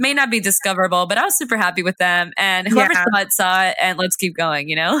 may not be discoverable, but I was super happy with them, and whoever saw it, and let's keep going,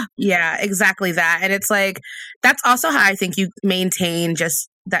 Yeah, exactly that. And it's like, that's also how I think you maintain just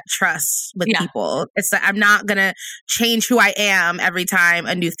that trust with people. It's that I'm not going to change who I am every time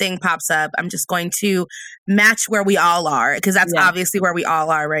a new thing pops up. I'm just going to match where we all are, because that's obviously where we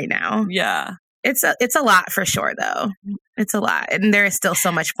all are right now. Yeah. It's a lot for sure, though. It's a lot. And there is still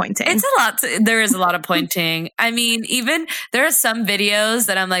so much pointing. It's a lot. There is a lot of pointing. I mean, even there are some videos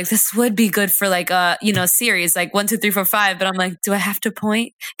that I'm like, this would be good for like a, series, like 1, 2, 3, 4, 5. But I'm like, do I have to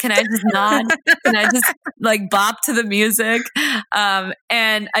point? Can I just nod? Can I just like bop to the music?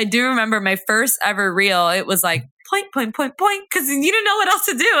 And I do remember my first ever reel. It was like, point, because you didn't know what else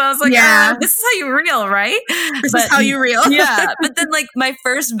to do. I was like, this is how you reel, right? This is how you reel. Yeah. But then like my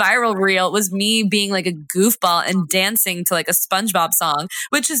first viral reel was me being like a goofball and dancing to like a SpongeBob song,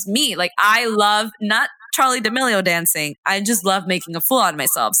 which is me. Like I love not Charli D'Amelio dancing. I just love making a fool out of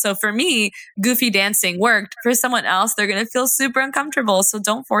myself. So for me, goofy dancing worked. For someone else, they're going to feel super uncomfortable. So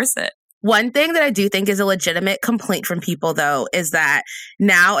don't force it. One thing that I do think is a legitimate complaint from people, though, is that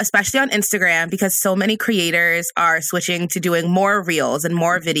now, especially on Instagram, because so many creators are switching to doing more reels and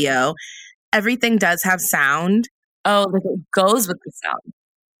more video, everything does have sound. Oh, like it goes with the sound.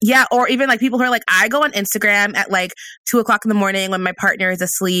 Yeah, or even like people who are like, I go on Instagram at like 2:00 in the morning when my partner is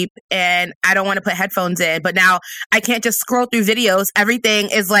asleep and I don't want to put headphones in, but now I can't just scroll through videos. Everything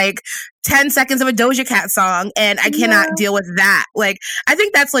is like 10 seconds of a Doja Cat song and I cannot deal with that. Like, I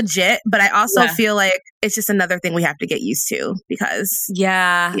think that's legit, but I also feel like it's just another thing we have to get used to because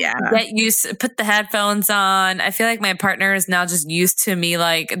get used, put the headphones on. I feel like my partner is now just used to me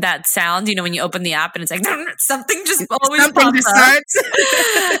like that sound, when you open the app and it's like something just always pops up.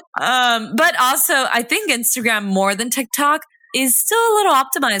 But also I think Instagram more than TikTok is still a little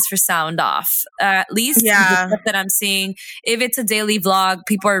optimized for sound off. At least the stuff that I'm seeing. If it's a daily vlog,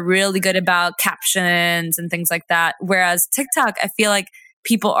 people are really good about captions and things like that. Whereas TikTok, I feel like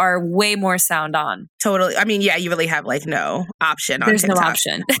people are way more sound on. Totally. I mean, you really have like no option on There's TikTok. No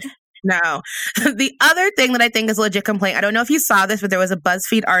option. No. The other thing that I think is a legit complaint, I don't know if you saw this, but there was a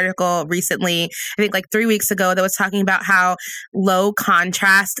BuzzFeed article recently, I think like 3 weeks ago, that was talking about how low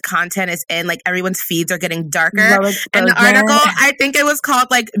contrast content is in, like everyone's feeds are getting darker. And the article, I think it was called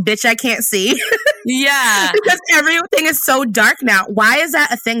like, Bitch, I Can't See. Yeah. Because everything is so dark now. Why is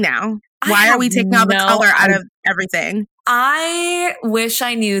that a thing now? Why are we taking all the color out of everything? I wish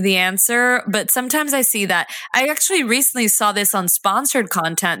I knew the answer, but sometimes I see that. I actually recently saw this on sponsored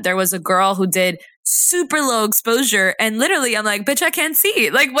content. There was a girl who did super low exposure and literally I'm like, bitch, I can't see.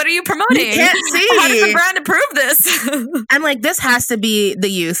 Like, what are you promoting? You can't see. How does the brand approve this? I'm like, this has to be the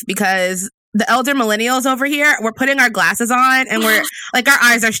youth because the elder millennials over here, we're putting our glasses on and we're like, our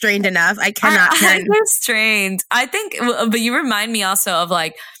eyes are strained enough. I cannot turn. They're strained. I think, but you remind me also of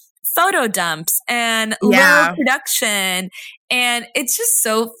like, photo dumps and low production. And it's just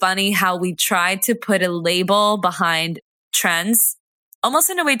so funny how we try to put a label behind trends almost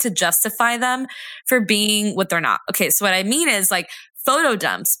in a way to justify them for being what they're not. Okay, so what I mean is like photo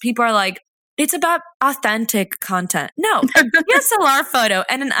dumps. People are like, it's about authentic content. No, a DSLR photo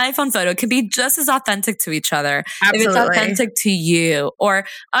and an iPhone photo can be just as authentic to each other. Absolutely. If it's authentic to you or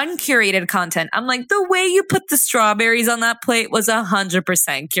uncurated content. I'm like, the way you put the strawberries on that plate was 100%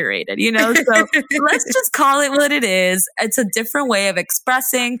 curated, So let's just call it what it is. It's a different way of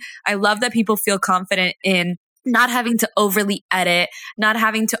expressing. I love that people feel confident in not having to overly edit, not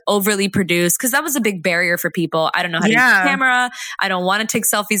having to overly produce, because that was a big barrier for people. I don't know how to use the camera. I don't want to take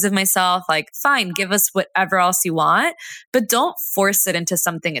selfies of myself. Like, fine, give us whatever else you want, but don't force it into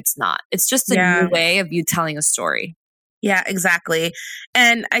something it's not. It's just a new way of you telling a story. Yeah, exactly.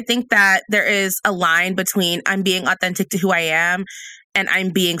 And I think that there is a line between I'm being authentic to who I am and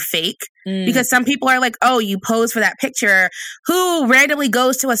I'm being fake. Because some people are like, oh, you pose for that picture. Who randomly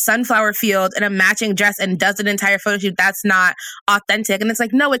goes to a sunflower field in a matching dress and does an entire photo shoot? That's not authentic. And it's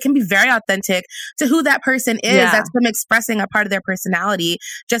like, no, it can be very authentic to who that person is. Yeah. That's them expressing a part of their personality.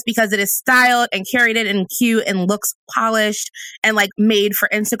 Just because it is styled and curated and cute and looks polished and like made for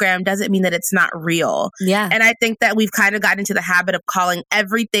Instagram doesn't mean that it's not real. Yeah. And I think that we've kind of gotten into the habit of calling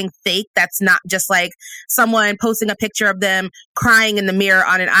everything fake. That's not just like someone posting a picture of them crying in the mirror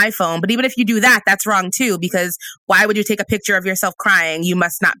on an iPhone. But even if you do that, that's wrong too, because why would you take a picture of yourself crying? You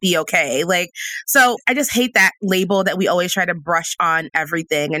must not be okay. Like, so I just hate that label that we always try to brush on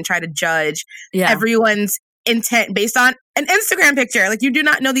everything and try to judge everyone's intent based on an Instagram picture. Like, you do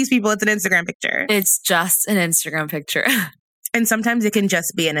not know these people. It's an Instagram picture. It's just an Instagram picture. And sometimes it can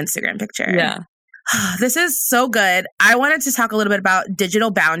just be an Instagram picture. Yeah. This is so good. I wanted to talk a little bit about digital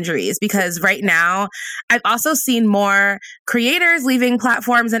boundaries because right now I've also seen more creators leaving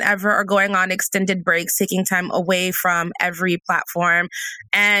platforms than ever or going on extended breaks, taking time away from every platform,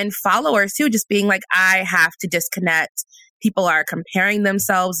 and followers too, just being like, I have to disconnect people are comparing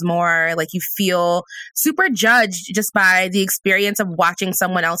themselves more. Like you feel super judged just by the experience of watching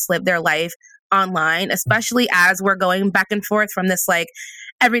someone else live their life online, especially as we're going back and forth from this like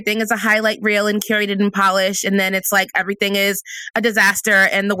everything is a highlight reel and curated and polished, and then it's like everything is a disaster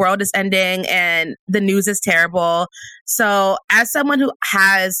and the world is ending and the news is terrible. So as someone who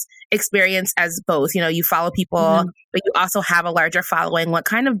has experience as both, you know, you follow people, but you also have a larger following, what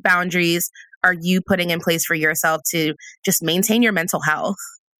kind of boundaries are you putting in place for yourself to just maintain your mental health?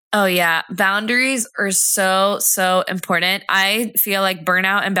 Oh yeah. Boundaries are so important. I feel like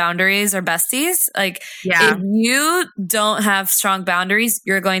burnout and boundaries are besties. Like if you don't have strong boundaries,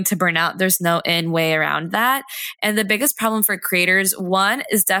 you're going to burn out. There's no way around that. And the biggest problem for creators, one,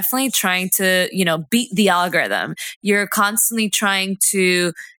 is definitely trying to, you know, beat the algorithm. You're constantly trying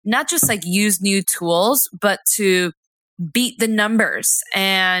to not just like use new tools, but to beat the numbers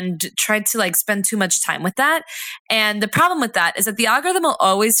and try to like spend too much time with that. And the problem with that is that the algorithm will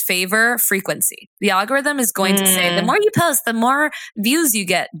always favor frequency. The algorithm is going to say, the more you post, the more views you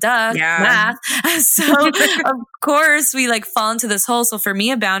get. Duh, math. So of course we like fall into this hole. So for me,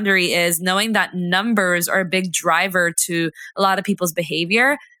 a boundary is knowing that numbers are a big driver to a lot of people's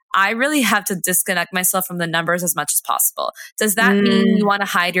behavior. I really have to disconnect myself from the numbers as much as possible. Does that mean you want to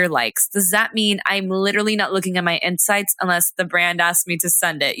hide your likes? Does that mean I'm literally not looking at my insights unless the brand asks me to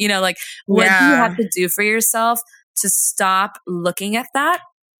send it? You know, like what do you have to do for yourself to stop looking at that?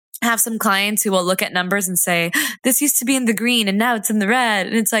 I have some clients who will look at numbers and say, this used to be in the green and now it's in the red.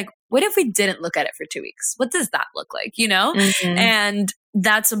 And it's like, what if we didn't look at it for 2 weeks? What does that look like? You know? And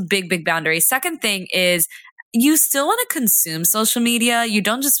that's a big boundary. Second thing is, you still want to consume social media. You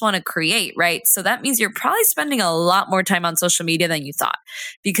don't just want to create, right? So that means you're probably spending a lot more time on social media than you thought,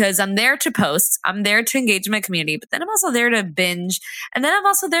 because I'm there to post. I'm there to engage my community, but then I'm also there to binge. And then I'm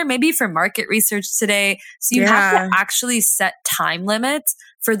also there maybe for market research today. So you have to actually set time limits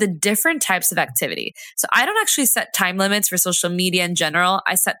for the different types of activity. So I don't actually set time limits for social media in general.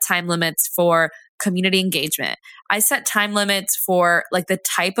 I set time limits for community engagement. I set time limits for like the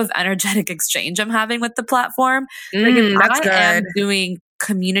type of energetic exchange I'm having with the platform. Like if I am doing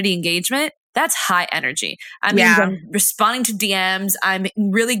community engagement, that's high energy. I mean, I'm responding to DMs. I'm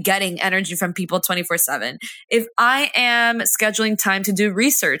really getting energy from people 24/7. If I am scheduling time to do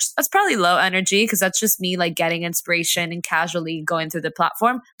research, that's probably low energy because that's just me like getting inspiration and casually going through the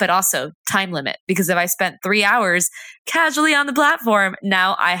platform, but also time limit. Because if I spent 3 hours casually on the platform,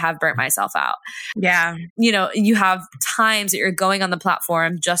 now I have burnt myself out. Yeah. You know, you have times that you're going on the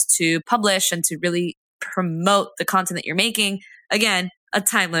platform just to publish and to really promote the content that you're making. Again, a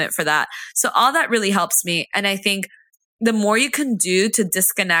time limit for that. So all that really helps me. And I think the more you can do to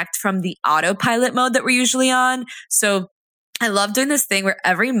disconnect from the autopilot mode that we're usually on. So I love doing this thing where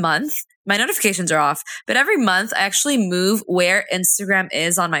every month my notifications are off, but every month I actually move where Instagram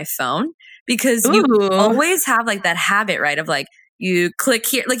is on my phone, because you always have like that habit, right? Of like, you click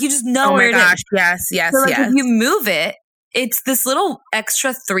here, like you just know where it is. Yes. So like if you move it, it's this little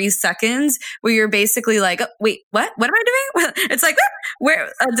extra 3 seconds where you're basically like, oh, wait, what? What am I doing? It's like,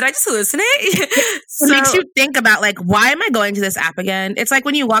 where did I just hallucinate? It makes you think about like, why am I going to this app again? It's like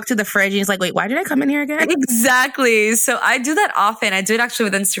when you walk to the fridge and it's like, wait, why did I come in here again? Exactly. So I do that often. I do it actually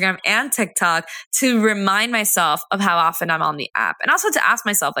with Instagram and TikTok to remind myself of how often I'm on the app. And also to ask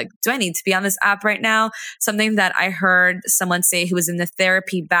myself, like, do I need to be on this app right now? Something that I heard someone say who was in the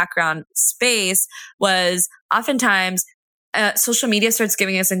therapy background space was oftentimes social media starts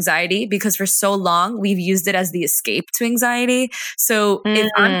giving us anxiety because for so long we've used it as the escape to anxiety. So if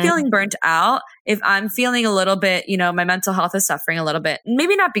I'm feeling burnt out, if I'm feeling a little bit, you know, my mental health is suffering a little bit,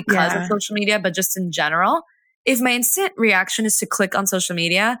 maybe not because of social media, but just in general, if my instant reaction is to click on social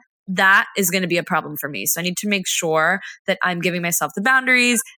media, that is going to be a problem for me. So I need to make sure that I'm giving myself the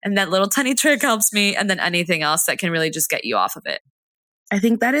boundaries, and that little tiny trick helps me, and then anything else that can really just get you off of it. I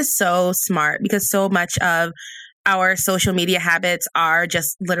think that is so smart, because so much of our social media habits are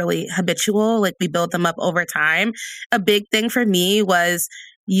just literally habitual. Like we build them up over time. A big thing for me was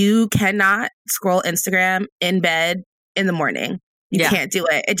you cannot scroll Instagram in bed in the morning. You can't do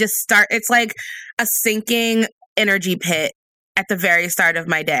it. It's like a sinking energy pit at the very start of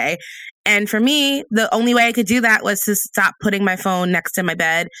my day. And for me, the only way I could do that was to stop putting my phone next to my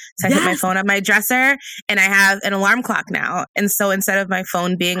bed. So I put my phone on my dresser, and I have an alarm clock now. And so instead of my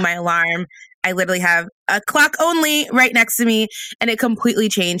phone being my alarm, I literally have a clock only right next to me, and it completely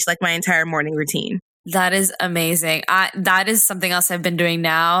changed like my entire morning routine. That is amazing. That is something else I've been doing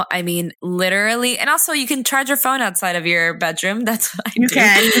now. I mean, literally. And also you can charge your phone outside of your bedroom. That's what I do. You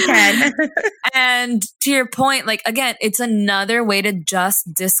can. And to your point, like, again, it's another way to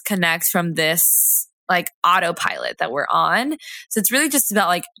just disconnect from this like autopilot that we're on. So it's really just about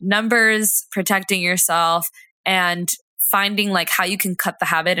like numbers, protecting yourself, and finding like how you can cut the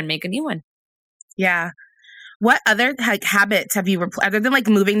habit and make a new one. Yeah. What other like habits have you, other than like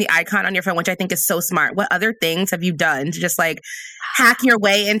moving the icon on your phone, which I think is so smart, what other things have you done to just like hack your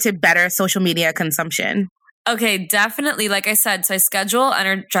way into better social media consumption? Okay, definitely. Like I said, so I schedule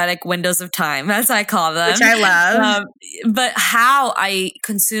energetic windows of time, as I call them. Which I love. But how I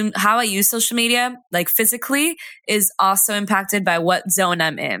use social media, like physically, is also impacted by what zone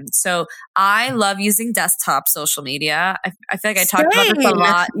I'm in. So I love using desktop social media. I feel like I talk about this a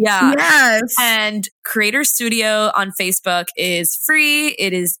lot. Yeah. Yes. And Creator Studio on Facebook is free.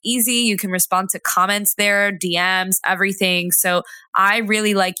 It is easy. You can respond to comments there, DMs, everything. So I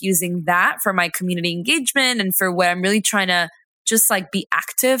really like using that for my community engagement and for what I'm really trying to just like be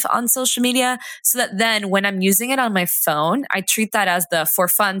active on social media, so that then when I'm using it on my phone, I treat that as the for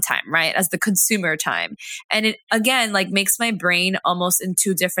fun time, right? As the consumer time. And it again, like makes my brain almost in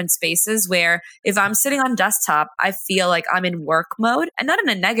two different spaces, where if I'm sitting on desktop, I feel like I'm in work mode, and not in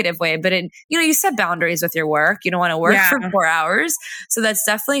a negative way, but in, you set boundaries with your work. You don't want to work for 4 hours. So that's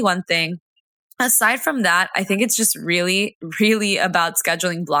definitely one thing. Aside from that, I think it's just really, really about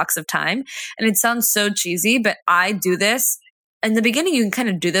scheduling blocks of time. And it sounds so cheesy, but I do this. In the beginning, you can kind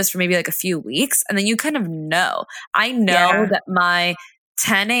of do this for maybe like a few weeks, and then you kind of know. I know that my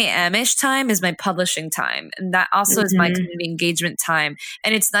 10 a.m.-ish time is my publishing time. And that also is my community engagement time.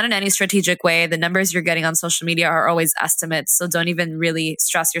 And it's not in any strategic way. The numbers you're getting on social media are always estimates. So don't even really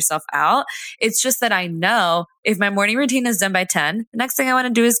stress yourself out. It's just that I know if my morning routine is done by 10, the next thing I want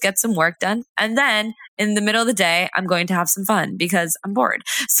to do is get some work done. And then in the middle of the day, I'm going to have some fun because I'm bored.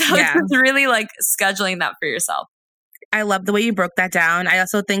 So it's really like scheduling that for yourself. I love the way you broke that down. I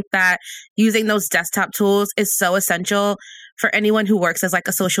also think that using those desktop tools is so essential for anyone who works as like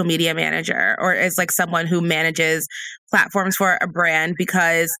a social media manager or as like someone who manages platforms for a brand,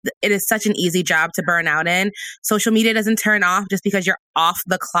 because it is such an easy job to burn out in. Social media doesn't turn off just because you're off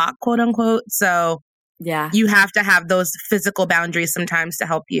the clock, quote unquote. So you have to have those physical boundaries sometimes to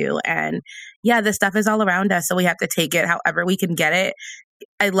help you. And this stuff is all around us. So we have to take it however we can get it.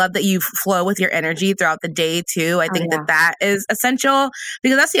 I love that you flow with your energy throughout the day too. I think that is essential,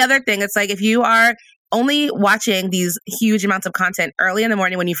 because that's the other thing. It's like if you are only watching these huge amounts of content early in the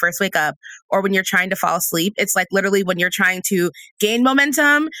morning when you first wake up, or when you're trying to fall asleep, it's like literally when you're trying to gain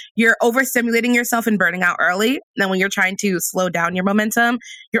momentum, you're overstimulating yourself and burning out early. And then when you're trying to slow down your momentum,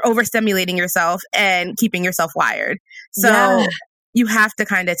 you're overstimulating yourself and keeping yourself wired. So you have to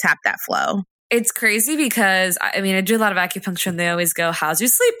kind of tap that flow. It's crazy because, I do a lot of acupuncture and they always go, how's your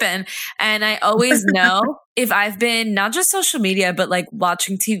sleeping? And I always know if I've been not just social media, but like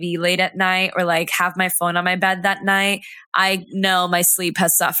watching TV late at night or like have my phone on my bed that night, I know my sleep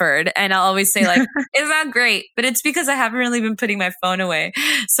has suffered. And I'll always say like, it's not great, but it's because I haven't really been putting my phone away.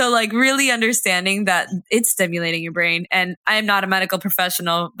 So like really understanding that it's stimulating your brain. And I am not a medical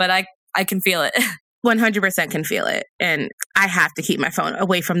professional, but I can feel it. 100% can feel it. And I have to keep my phone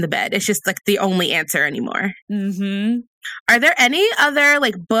away from the bed. It's just like the only answer anymore. Are there any other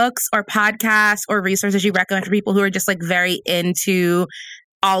like books or podcasts or resources you recommend for people who are just like very into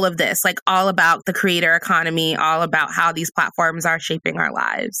all of this, like all about the creator economy, all about how these platforms are shaping our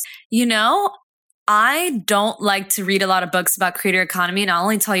lives? I don't like to read a lot of books about creator economy, and I'll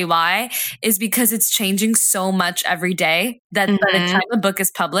only tell you why is because it's changing so much every day that by the time a book is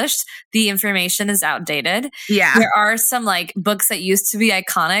published, the information is outdated. Yeah. There are some like books that used to be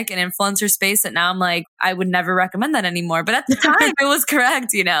iconic in influencer space that now I'm like, I would never recommend that anymore. But at the time it was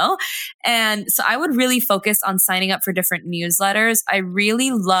correct, And so I would really focus on signing up for different newsletters. I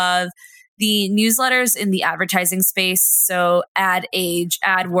really love the newsletters in the advertising space. So Ad Age,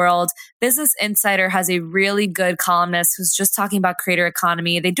 Ad World, Business Insider has a really good columnist who's just talking about creator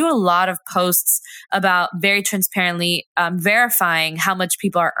economy. They do a lot of posts about very transparently verifying how much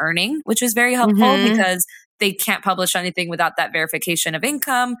people are earning, which is very helpful because they can't publish anything without that verification of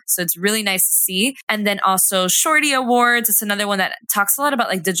income. So it's really nice to see. And then also Shorty Awards. It's another one that talks a lot about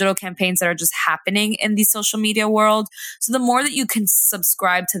like digital campaigns that are just happening in the social media world. So the more that you can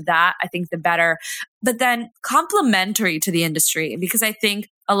subscribe to that, I think the better. But then complementary to the industry, because I think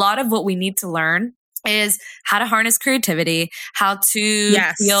a lot of what we need to learn is how to harness creativity, how to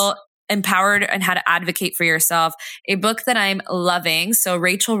feel empowered, and how to advocate for yourself. A book that I'm loving. So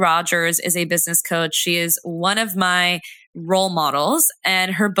Rachel Rogers is a business coach. She is one of my role models,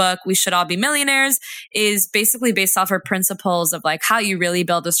 and her book, We Should All Be Millionaires, is basically based off her principles of like how you really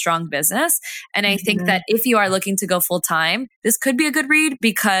build a strong business. And I think that if you are looking to go full time, this could be a good read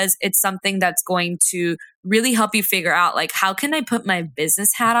because it's something that's going to really help you figure out like, how can I put my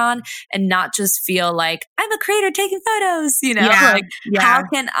business hat on and not just feel like I'm a creator taking photos, how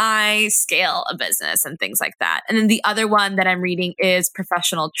can I scale a business and things like that. And then the other one that I'm reading is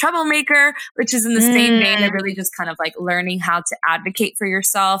Professional Troublemaker, which is in the same vein of really just kind of like learning how to advocate for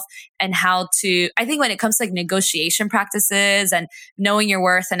yourself and how to, I think when it comes to like negotiation practices and knowing your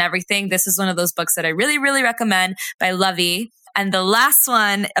worth and everything, this is one of those books that I really, really recommend by Lovey. And the last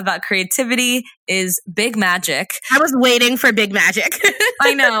one about creativity is Big Magic. I was waiting for Big Magic.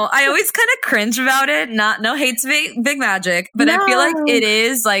 I know. I always kind of cringe about it. No hate to Big Magic, but I feel like it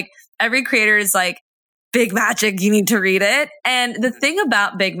is like every creator is like, Big Magic, you need to read it. And the thing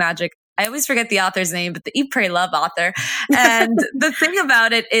about Big Magic, I always forget the author's name, but the Eat, Pray, Love author. And the thing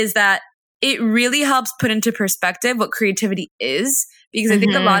about it is that it really helps put into perspective what creativity is. Because I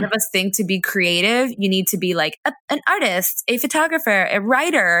think a lot of us think to be creative, you need to be like an artist, a photographer, a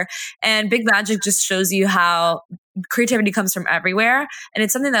writer. And Big Magic just shows you how creativity comes from everywhere. And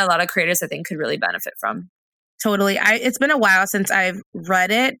it's something that a lot of creators, I think, could really benefit from. Totally. It's been a while since I've read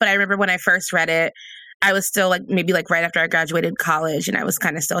it, but I remember when I first read it, I was still like maybe like right after I graduated college, and I was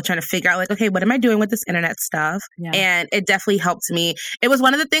kind of still trying to figure out like, okay, what am I doing with this internet stuff? Yeah. And it definitely helped me. It was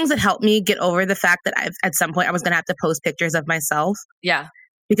one of the things that helped me get over the fact that at some point I was going to have to post pictures of myself. Yeah.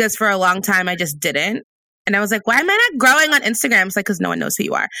 Because for a long time I just didn't. And I was like, why am I not growing on Instagram? It's like, because no one knows who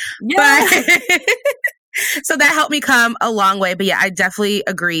you are. Yeah. But so that helped me come a long way. But yeah, I definitely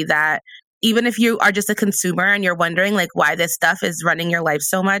agree that even if you are just a consumer and you're wondering like why this stuff is running your life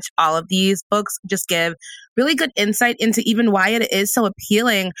so much, all of these books just give really good insight into even why it is so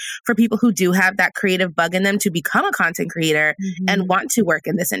appealing for people who do have that creative bug in them to become a content creator and want to work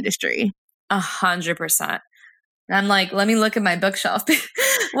in this industry. 100%. I'm like, let me look at my bookshelf.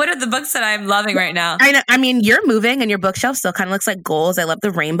 What are the books that I'm loving right now? I know. I mean, you're moving and your bookshelf still kind of looks like goals. I love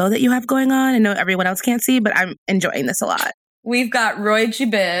the rainbow that you have going on. I know everyone else can't see, but I'm enjoying this a lot. We've got Roy G.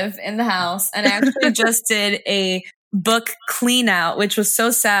 Biv in the house, and I actually just did a book clean out, which was so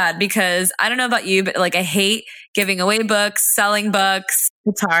sad because I don't know about you, but like I hate giving away books, selling books.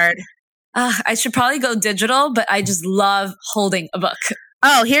 It's hard. I should probably go digital, but I just love holding a book.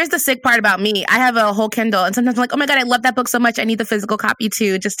 Oh, here's the sick part about me. I have a whole Kindle, and sometimes I'm like, oh my God, I love that book so much. I need the physical copy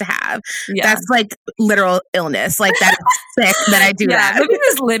too, just to have. Yeah. That's like literal illness. Like that's sick that I do that. Maybe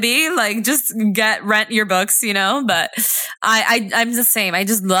Miss Libby, like just rent your books, but I'm the same. I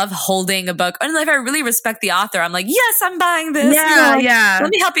just love holding a book. And if I really respect the author, I'm like, yes, I'm buying this. Yeah, yeah. Let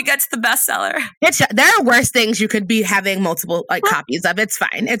me help you get to the bestseller. There are worse things you could be having multiple copies of. It's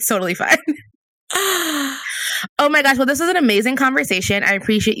fine. It's totally fine. Oh my gosh. Well, this is an amazing conversation. I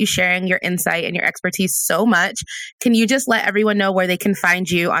appreciate you sharing your insight and your expertise so much. Can you just let everyone know where they can find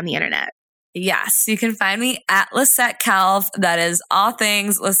you on the internet? Yes, you can find me at Lisette Calv. That is all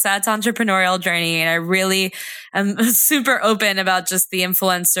things Lisette's entrepreneurial journey. And I really am super open about just the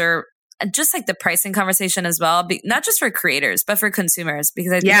influencer, just like the pricing conversation as well, not just for creators, but for consumers,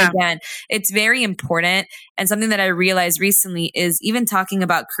 because I think, again, it's very important. And something that I realized recently is even talking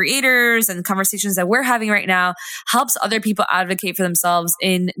about creators and conversations that we're having right now helps other people advocate for themselves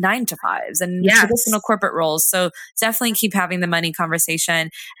in 9-to-5s and traditional corporate roles. So definitely keep having the money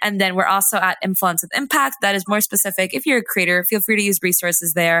conversation. And then we're also at Influence with Impact. That is more specific. If you're a creator, feel free to use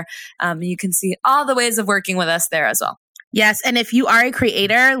resources there. You can see all the ways of working with us there as well. Yes. And if you are a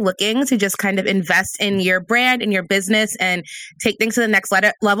creator looking to just kind of invest in your brand and your business and take things to the next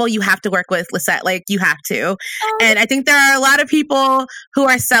level, you have to work with Lisette. Like you have to. And I think there are a lot of people who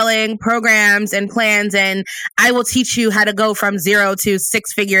are selling programs and plans, and I will teach you how to go from 0 to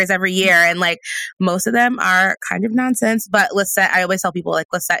 6 figures every year. And like most of them are kind of nonsense, but Lisette, I always tell people like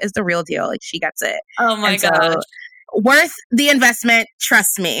Lisette is the real deal. Like she gets it. Oh my gosh. Worth the investment.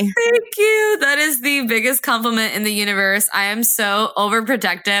 Trust me. Thank you. That is the biggest compliment in the universe. I am so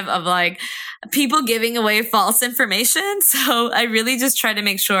overprotective of like people giving away false information. So I really just try to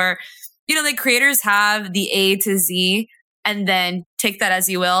make sure, like creators have the A to Z, and then take that as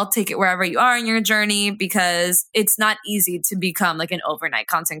you will, take it wherever you are in your journey, because it's not easy to become like an overnight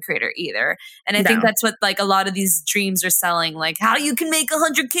content creator either. And I think that's what like a lot of these dreams are selling, like how you can make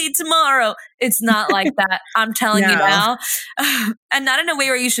 100K tomorrow. It's not like that. I'm telling you now. And not in a way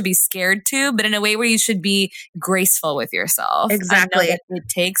where you should be scared to, but in a way where you should be graceful with yourself. Exactly. I know that it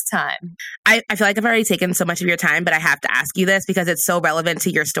takes time. I feel like I've already taken so much of your time, but I have to ask you this because it's so relevant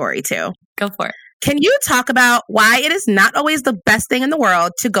to your story too. Go for it. Can you talk about why it is not always the best thing in the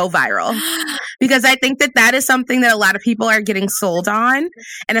world to go viral? Because I think that is something that a lot of people are getting sold on.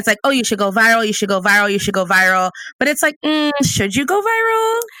 And it's like, oh, you should go viral. You should go viral. You should go viral. But it's like, should you go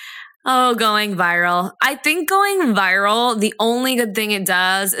viral? Oh, going viral. I think going viral, the only good thing it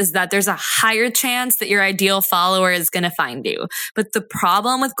does is that there's a higher chance that your ideal follower is going to find you. But the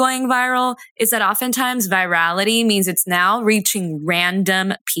problem with going viral is that oftentimes virality means it's now reaching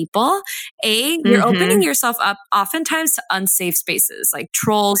random people. You're opening yourself up oftentimes to unsafe spaces like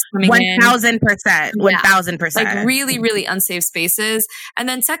trolls coming in. 1,000%. 1,000%. Like really, really unsafe spaces. And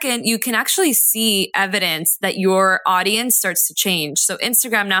then second, you can actually see evidence that your audience starts to change. So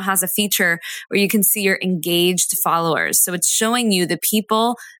Instagram now has a feature where you can see your engaged followers. So it's showing you the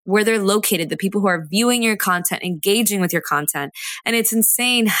people where they're located, the people who are viewing your content, engaging with your content. And it's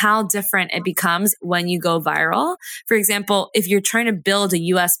insane how different it becomes when you go viral. For example, if you're trying to build a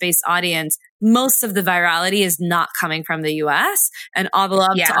US based audience, most of the virality is not coming from the US, and all the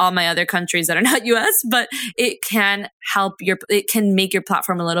love to all my other countries that are not US, but it can it can make your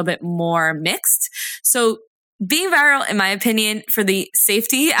platform a little bit more mixed. So being viral, in my opinion, for the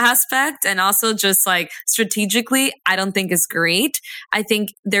safety aspect and also just like strategically, I don't think is great. I think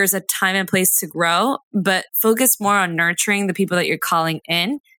there's a time and place to grow, but focus more on nurturing the people that you're calling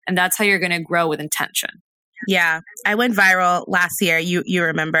in. And that's how you're going to grow with intention. Yeah, I went viral last year. You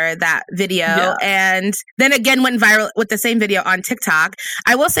remember that video. And then again went viral with the same video on TikTok.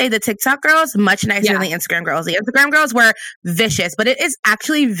 I will say the TikTok girls, much nicer than the Instagram girls. The Instagram girls were vicious, but it is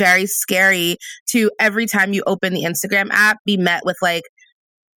actually very scary to every time you open the Instagram app be met with like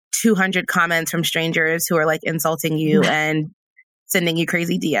 200 comments from strangers who are like insulting you and sending you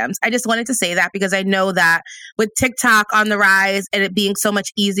crazy DMs. I just wanted to say that because I know that with TikTok on the rise and it being so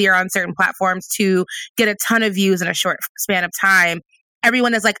much easier on certain platforms to get a ton of views in a short span of time,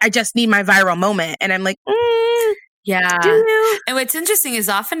 everyone is like, I just need my viral moment. And I'm like, yeah. And what's interesting is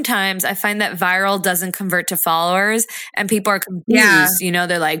oftentimes I find that viral doesn't convert to followers and people are confused. Yeah. You know,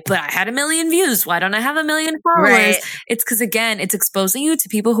 they're like, but I had 1 million views. Why don't I have 1 million followers? Right. It's because, again, it's exposing you to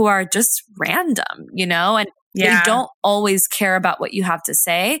people who are just random, you know, and they don't always care about what you have to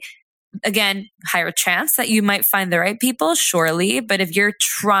say. Again, higher chance that you might find the right people, surely. But if you're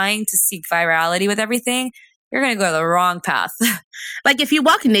trying to seek virality with everything, you're going to go the wrong path. Like if you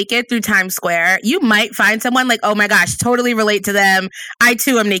walk naked through Times Square, you might find someone like, oh my gosh, totally relate to them. I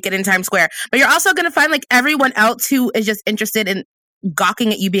too am naked in Times Square. But you're also going to find like everyone else who is just interested in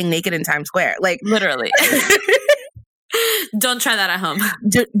gawking at you being naked in Times Square. Like literally. Don't try that at home.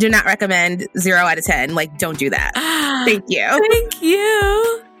 Do not recommend. 0 out of 10. Like, don't do that. Thank you. Thank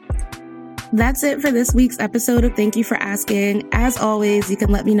you. That's it for this week's episode of Thank You for Asking. As always, you can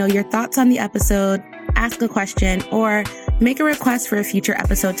let me know your thoughts on the episode, ask a question, or make a request for a future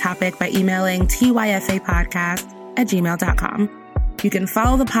episode topic by emailing tyfapodcast@gmail.com. You can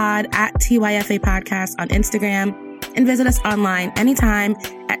follow the pod at TYFA Podcast on Instagram and visit us online anytime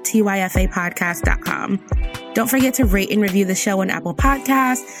at tyfapodcast.com. Don't forget to rate and review the show on Apple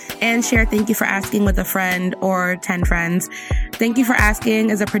Podcasts and share Thank You for Asking with a friend or 10 friends. Thank You for Asking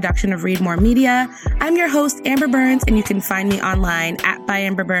is a production of Read More Media. I'm your host, Amber Burns, and you can find me online at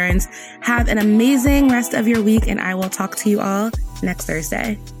 @byamberburns. Have an amazing rest of your week, and I will talk to you all next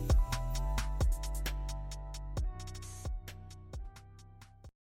Thursday.